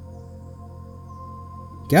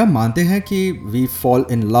 क्या मानते हैं कि we fall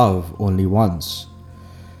in love only once,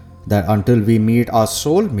 that until we meet our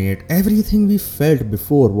soulmate, everything we felt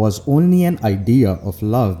before was only an idea of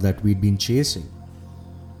love that we'd been chasing.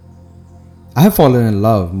 I have fallen in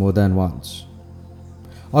love more than once.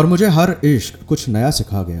 और मुझे हर इश्क कुछ नया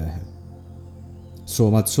सिखा गया है.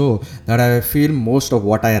 So much so that I feel most of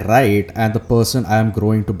what I write and the person I am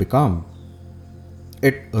growing to become.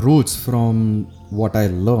 It roots from what I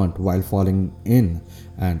learned while falling in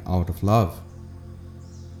and out of love.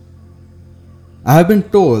 I have been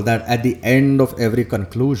told that at the end of every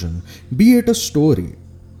conclusion, be it a story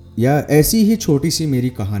या ऐसी ही छोटी सी मेरी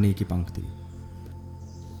कहानी की पंक्ति,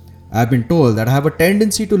 I have been told that I have a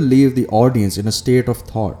tendency to leave the audience in a state of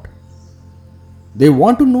thought. They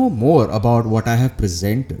want to know more about what I have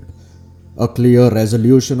presented, a clear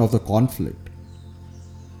resolution of the conflict.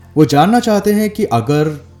 वो जानना चाहते हैं कि अगर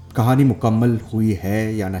कहानी मुकम्मल हुई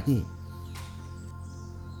है या नहीं.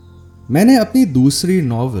 मैंने अपनी दूसरी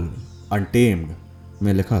नॉवल Untamed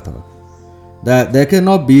में लिखा था that there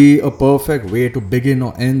cannot be a perfect way to begin or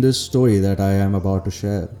end this story that I am about to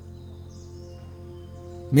share.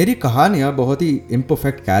 मेरी कहानियाँ बहुत ही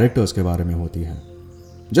imperfect characters के बारे में होती हैं,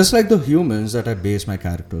 just like the humans that I base my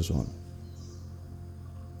characters on.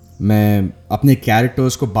 मैं अपने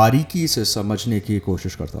characters को बारीकी से समझने की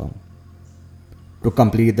कोशिश करता हूँ to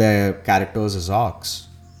complete their characters' arcs.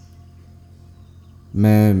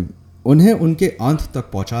 मैं उन्हें उनके अंत तक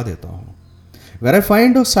पहुंचा देता हूँ, where I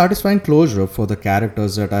find a satisfying closure for the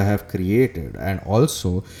characters that I have created and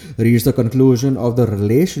also reach the conclusion of the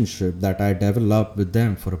relationship that I developed with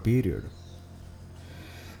them for a period.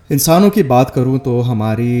 इंसानों की बात करूँ तो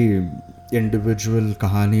हमारी इंडिविजुअल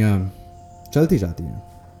कहानियाँ चलती जाती हैं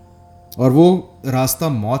और वो रास्ता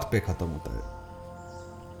मौत पे ख़त्म होता है.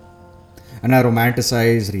 And I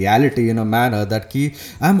romanticize reality in a manner that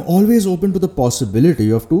I'm always open to the possibility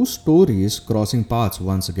of two stories crossing paths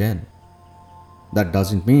once again. That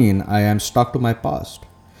doesn't mean I am stuck to my past.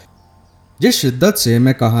 जिस शिद्दत से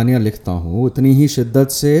मैं कहानियाँ लिखता हूँ उतनी ही शिद्दत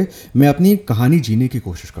से मैं अपनी कहानी जीने की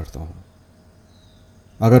कोशिश करता हूँ.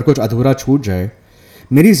 अगर कुछ अधूरा छूट जाए,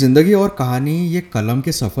 मेरी ज़िंदगी और कहानी ये कलम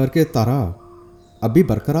के सफ़र के तरह अब भी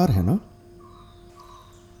बरकरार है ना.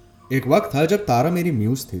 एक वक्त था जब तारा मेरी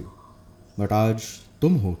म्यूज़ थी, बट आज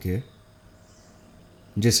तुम हो के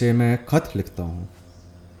जिसे मैं खत लिखता हूँ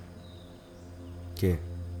के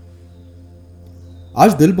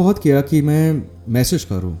आज दिल बहुत किया कि मैं मैसेज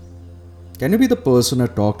करूँ. Can you be the person I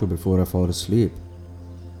talk to before I fall asleep?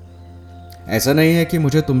 ऐसा नहीं है कि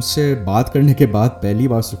मुझे तुमसे बात करने के बाद पहली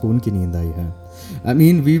बार सुकून की नींद आई है. I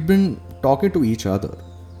mean we've been talking to each other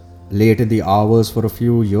late in the hours for a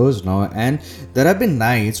few years now, and there have been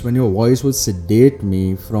nights when your voice would sedate me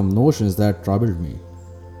from notions that troubled me.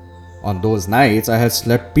 On those nights I had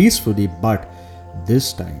slept peacefully, but this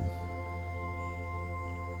time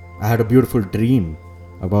I had a beautiful dream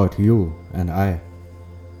about you and I.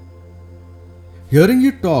 Hearing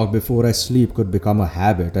you talk before I sleep could become a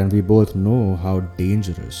habit, and we both know how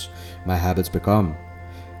dangerous my habits become.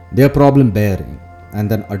 They are problem bearing and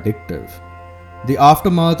then addictive. The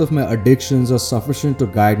aftermath of my addictions are sufficient to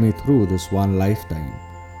guide me through this one lifetime.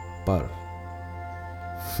 पर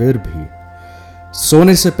फिर भी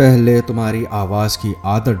सोने से पहले तुम्हारी आवाज़ की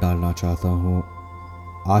आदत डालना चाहता हूँ.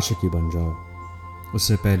 आशिकी बन जाओ,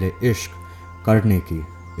 उससे पहले इश्क करने की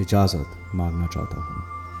इजाज़त मांगना चाहता हूँ.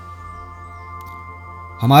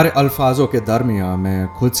 हमारे अल्फाजों के दरमियाँ मैं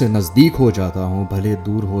खुद से नज़दीक हो जाता हूँ, भले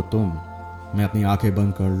दूर हो तुम. मैं अपनी आंखें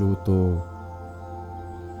बंद कर लूँ तो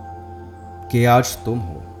कि आज तुम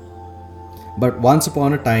हो. But once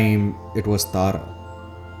upon a time it was Tara,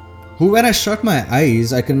 who when I shut my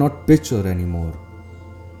eyes I cannot picture anymore.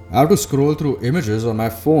 I have to scroll through images on my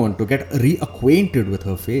phone to get reacquainted with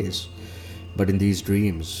her face. But in these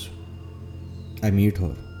dreams I meet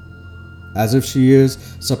her, as if she is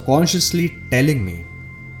subconsciously telling me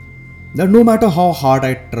that no matter how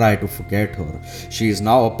hard I try to forget her, she is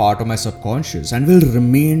now a part of my subconscious and will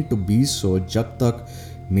remain to be so जब तक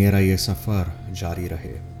मेरा ये सफ़र जारी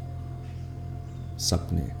रहे.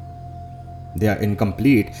 सपने, they are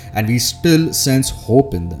incomplete and we still sense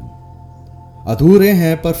hope in them. अधूरे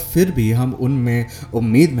हैं पर फिर भी हम उनमें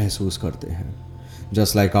उम्मीद महसूस करते हैं.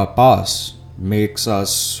 Just like our past makes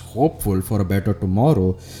us hopeful for a better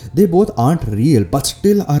tomorrow, they both aren't real but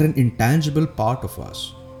still are an intangible part of us.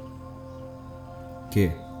 के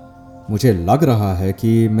मुझे लग रहा है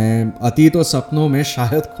कि मैं अतीत और सपनों में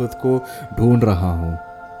शायद खुद को ढूंढ रहा हूँ.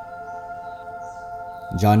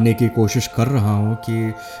 जानने की कोशिश कर रहा हूँ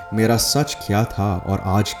कि मेरा सच क्या था और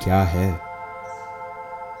आज क्या है.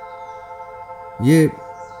 ये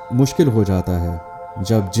मुश्किल हो जाता है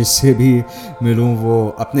जब जिससे भी मिलूं वो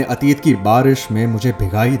अपने अतीत की बारिश में मुझे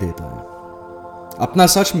भिगा ही देता है, अपना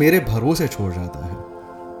सच मेरे भरोसे छोड़ जाता है।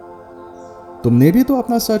 तुमने भी तो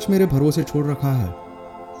अपना सच मेरे भरोसे छोड़ रखा है।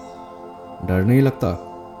 डर नहीं लगता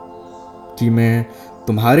कि मैं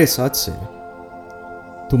तुम्हारे सच से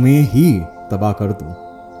तुम्हें ही तबाह कर दूं?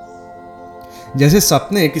 जैसे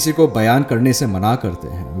सपने किसी को बयान करने से मना करते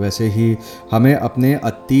हैं, वैसे ही हमें अपने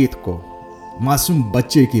अतीत को मासूम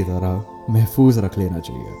बच्चे की तरह महफूज रख लेना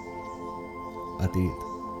चाहिए। अतीत,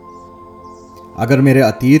 अगर मेरे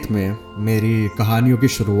अतीत में मेरी कहानियों की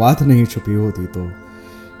शुरुआत नहीं छुपी होती तो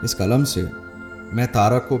इस कलम से मैं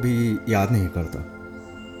तारा को भी याद नहीं करता।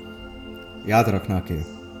 याद रखना कि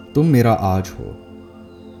तुम मेरा आज हो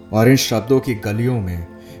और इन शब्दों की गलियों में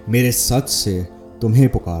मेरे सच से तुम्हें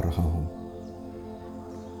पुकार रहा हूं।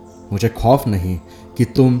 मुझे खौफ नहीं कि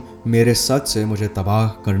तुम मेरे सच से मुझे तबाह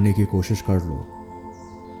करने की कोशिश कर लो।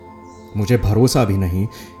 मुझे भरोसा भी नहीं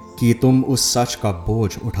कि तुम उस सच का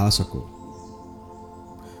बोझ उठा सको।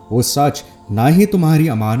 वो सच ना ही तुम्हारी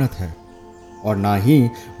अमानत है और ना ही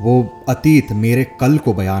वो अतीत मेरे कल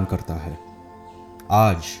को बयान करता है।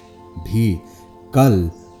 आज भी कल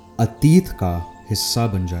अतीत का हिस्सा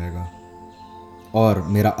बन जाएगा और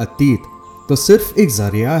मेरा अतीत तो सिर्फ एक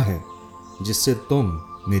जरिया है जिससे तुम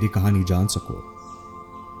मेरी कहानी जान सको।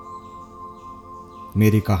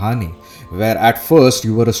 मेरी कहानी where at first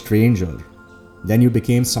you were a stranger, then you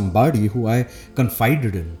became somebody who I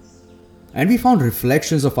confided in, and we found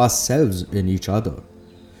reflections of ourselves in each other.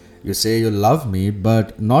 You say you love me,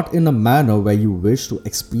 but not in a manner where you wish to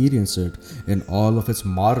experience it in all of its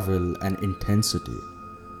marvel and intensity.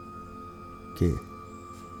 Okay.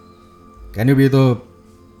 Can you be the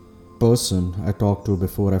person I talk to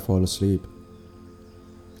before I fall asleep?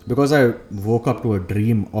 Because I woke up to a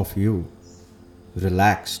dream of you,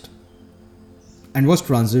 relaxed, and was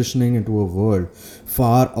transitioning into a world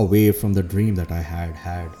far away from the dream that I had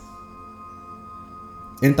had.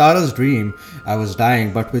 In Tara's dream, I was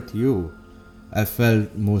dying, but with you, I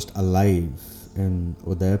felt most alive in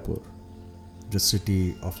Udaipur, the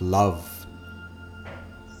city of love,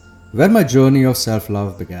 where my journey of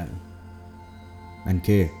self-love began. And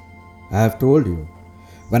Kay, I have told you,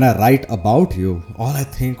 when I write about you, all I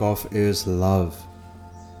think of is love.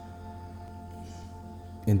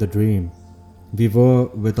 In the dream, we were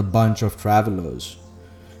with a bunch of travelers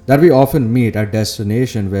that we often meet at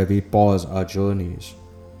destinations where we pause our journeys.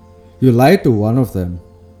 You lied to one of them,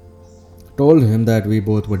 told him that we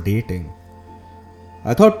both were dating.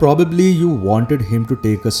 I thought probably you wanted him to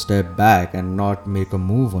take a step back and not make a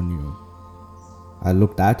move on you. I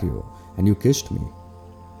looked at you and you kissed me.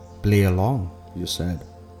 Play along, you said.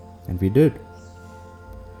 And we did.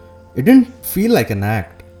 It didn't feel like an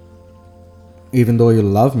act, even though you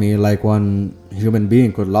love me like one human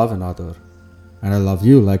being could love another. And I love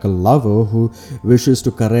you like a lover who wishes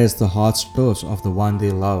to caress the heartstrings of the one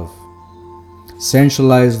they love.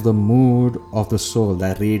 Sensualize the mood of the soul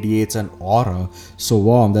that radiates an aura so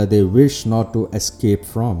warm that they wish not to escape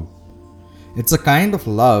from. It's a kind of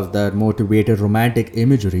love that motivated romantic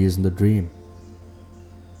imageries in the dream.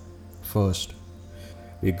 First,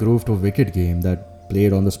 we grooved to a wicked game that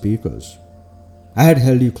played on the speakers. I had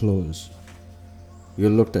held you close. You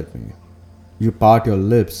looked at me. You part your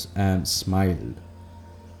lips and smiled.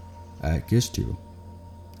 I kissed you.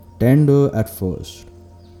 Tender at first.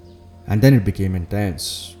 And then it became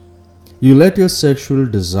intense. You let your sexual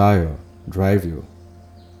desire drive you,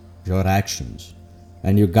 your actions,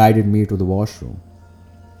 and you guided me to the washroom.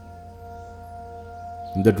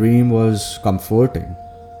 The dream was comforting,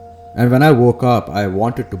 and when I woke up, I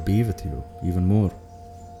wanted to be with you even more.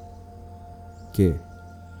 K.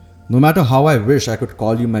 No matter how I wish I could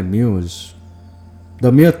call you my muse,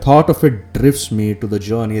 the mere thought of it drifts me to the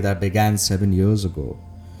journey that began 7 years ago,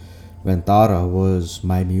 when Tara was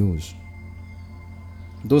my muse.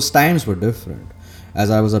 Those times were different,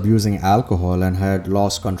 as I was abusing alcohol and had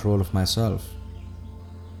lost control of myself.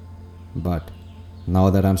 But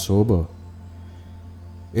now that I'm sober,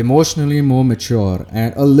 emotionally more mature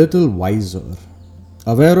and a little wiser,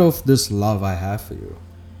 aware of this love I have for you,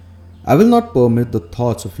 I will not permit the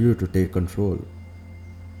thoughts of you to take control.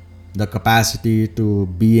 The capacity to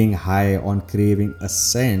being high on craving a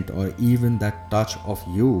scent or even that touch of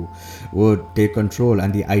you would take control,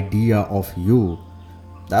 and the idea of you,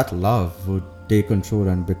 that love, would take control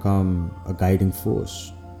and become a guiding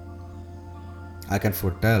force. I can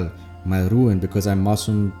foretell my ruin because I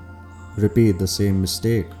mustn't repeat the same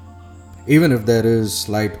mistake, even if there is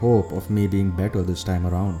slight hope of me being better this time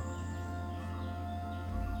around.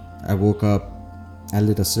 I woke up and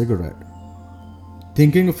lit a cigarette,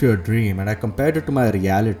 thinking of your dream, and I compared it to my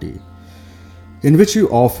reality. in which you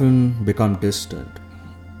often become distant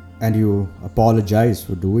and you apologize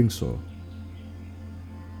for doing so.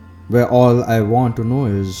 Where all I want to know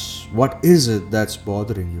is, what is it that's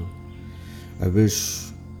bothering you? I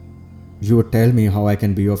wish you would tell me how I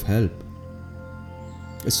can be of help.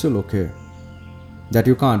 It's still okay that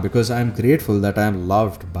you can't, because I'm grateful that I am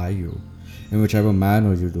loved by you in whichever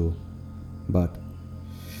manner you do. But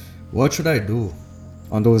what should I do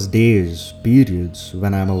on those days, periods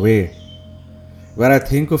when I'm away, where I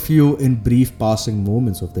think of you in brief passing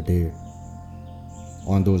moments of the day?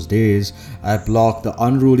 On those days, I block the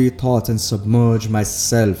unruly thoughts and submerge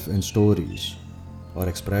myself in stories or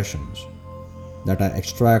expressions that I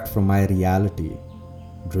extract from my reality,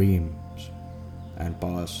 dreams, and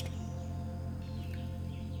past.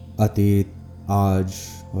 अतीत, आज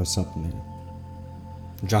और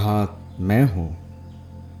सपने, जहाँ मैं हूँ,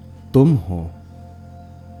 तुम हो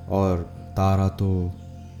और तारा तो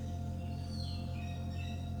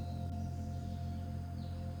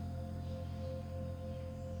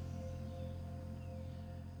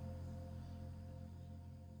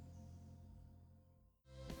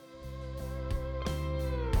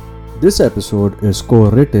This episode is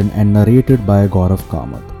co-written and narrated by Gaurav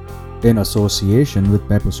Kamat in association with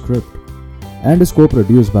Pepper Script and is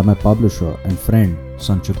co-produced by my publisher and friend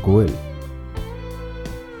Sanchit Goel.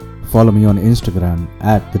 Follow me on Instagram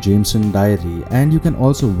at The Jameson Diary, and you can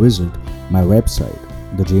also visit my website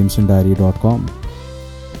thejamesondiary.com.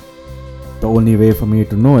 The only way for me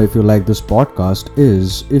to know if you like this podcast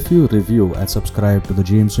is if you review and subscribe to the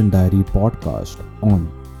Jameson Diary podcast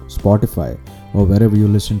on Spotify or wherever you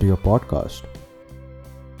listen to your podcast.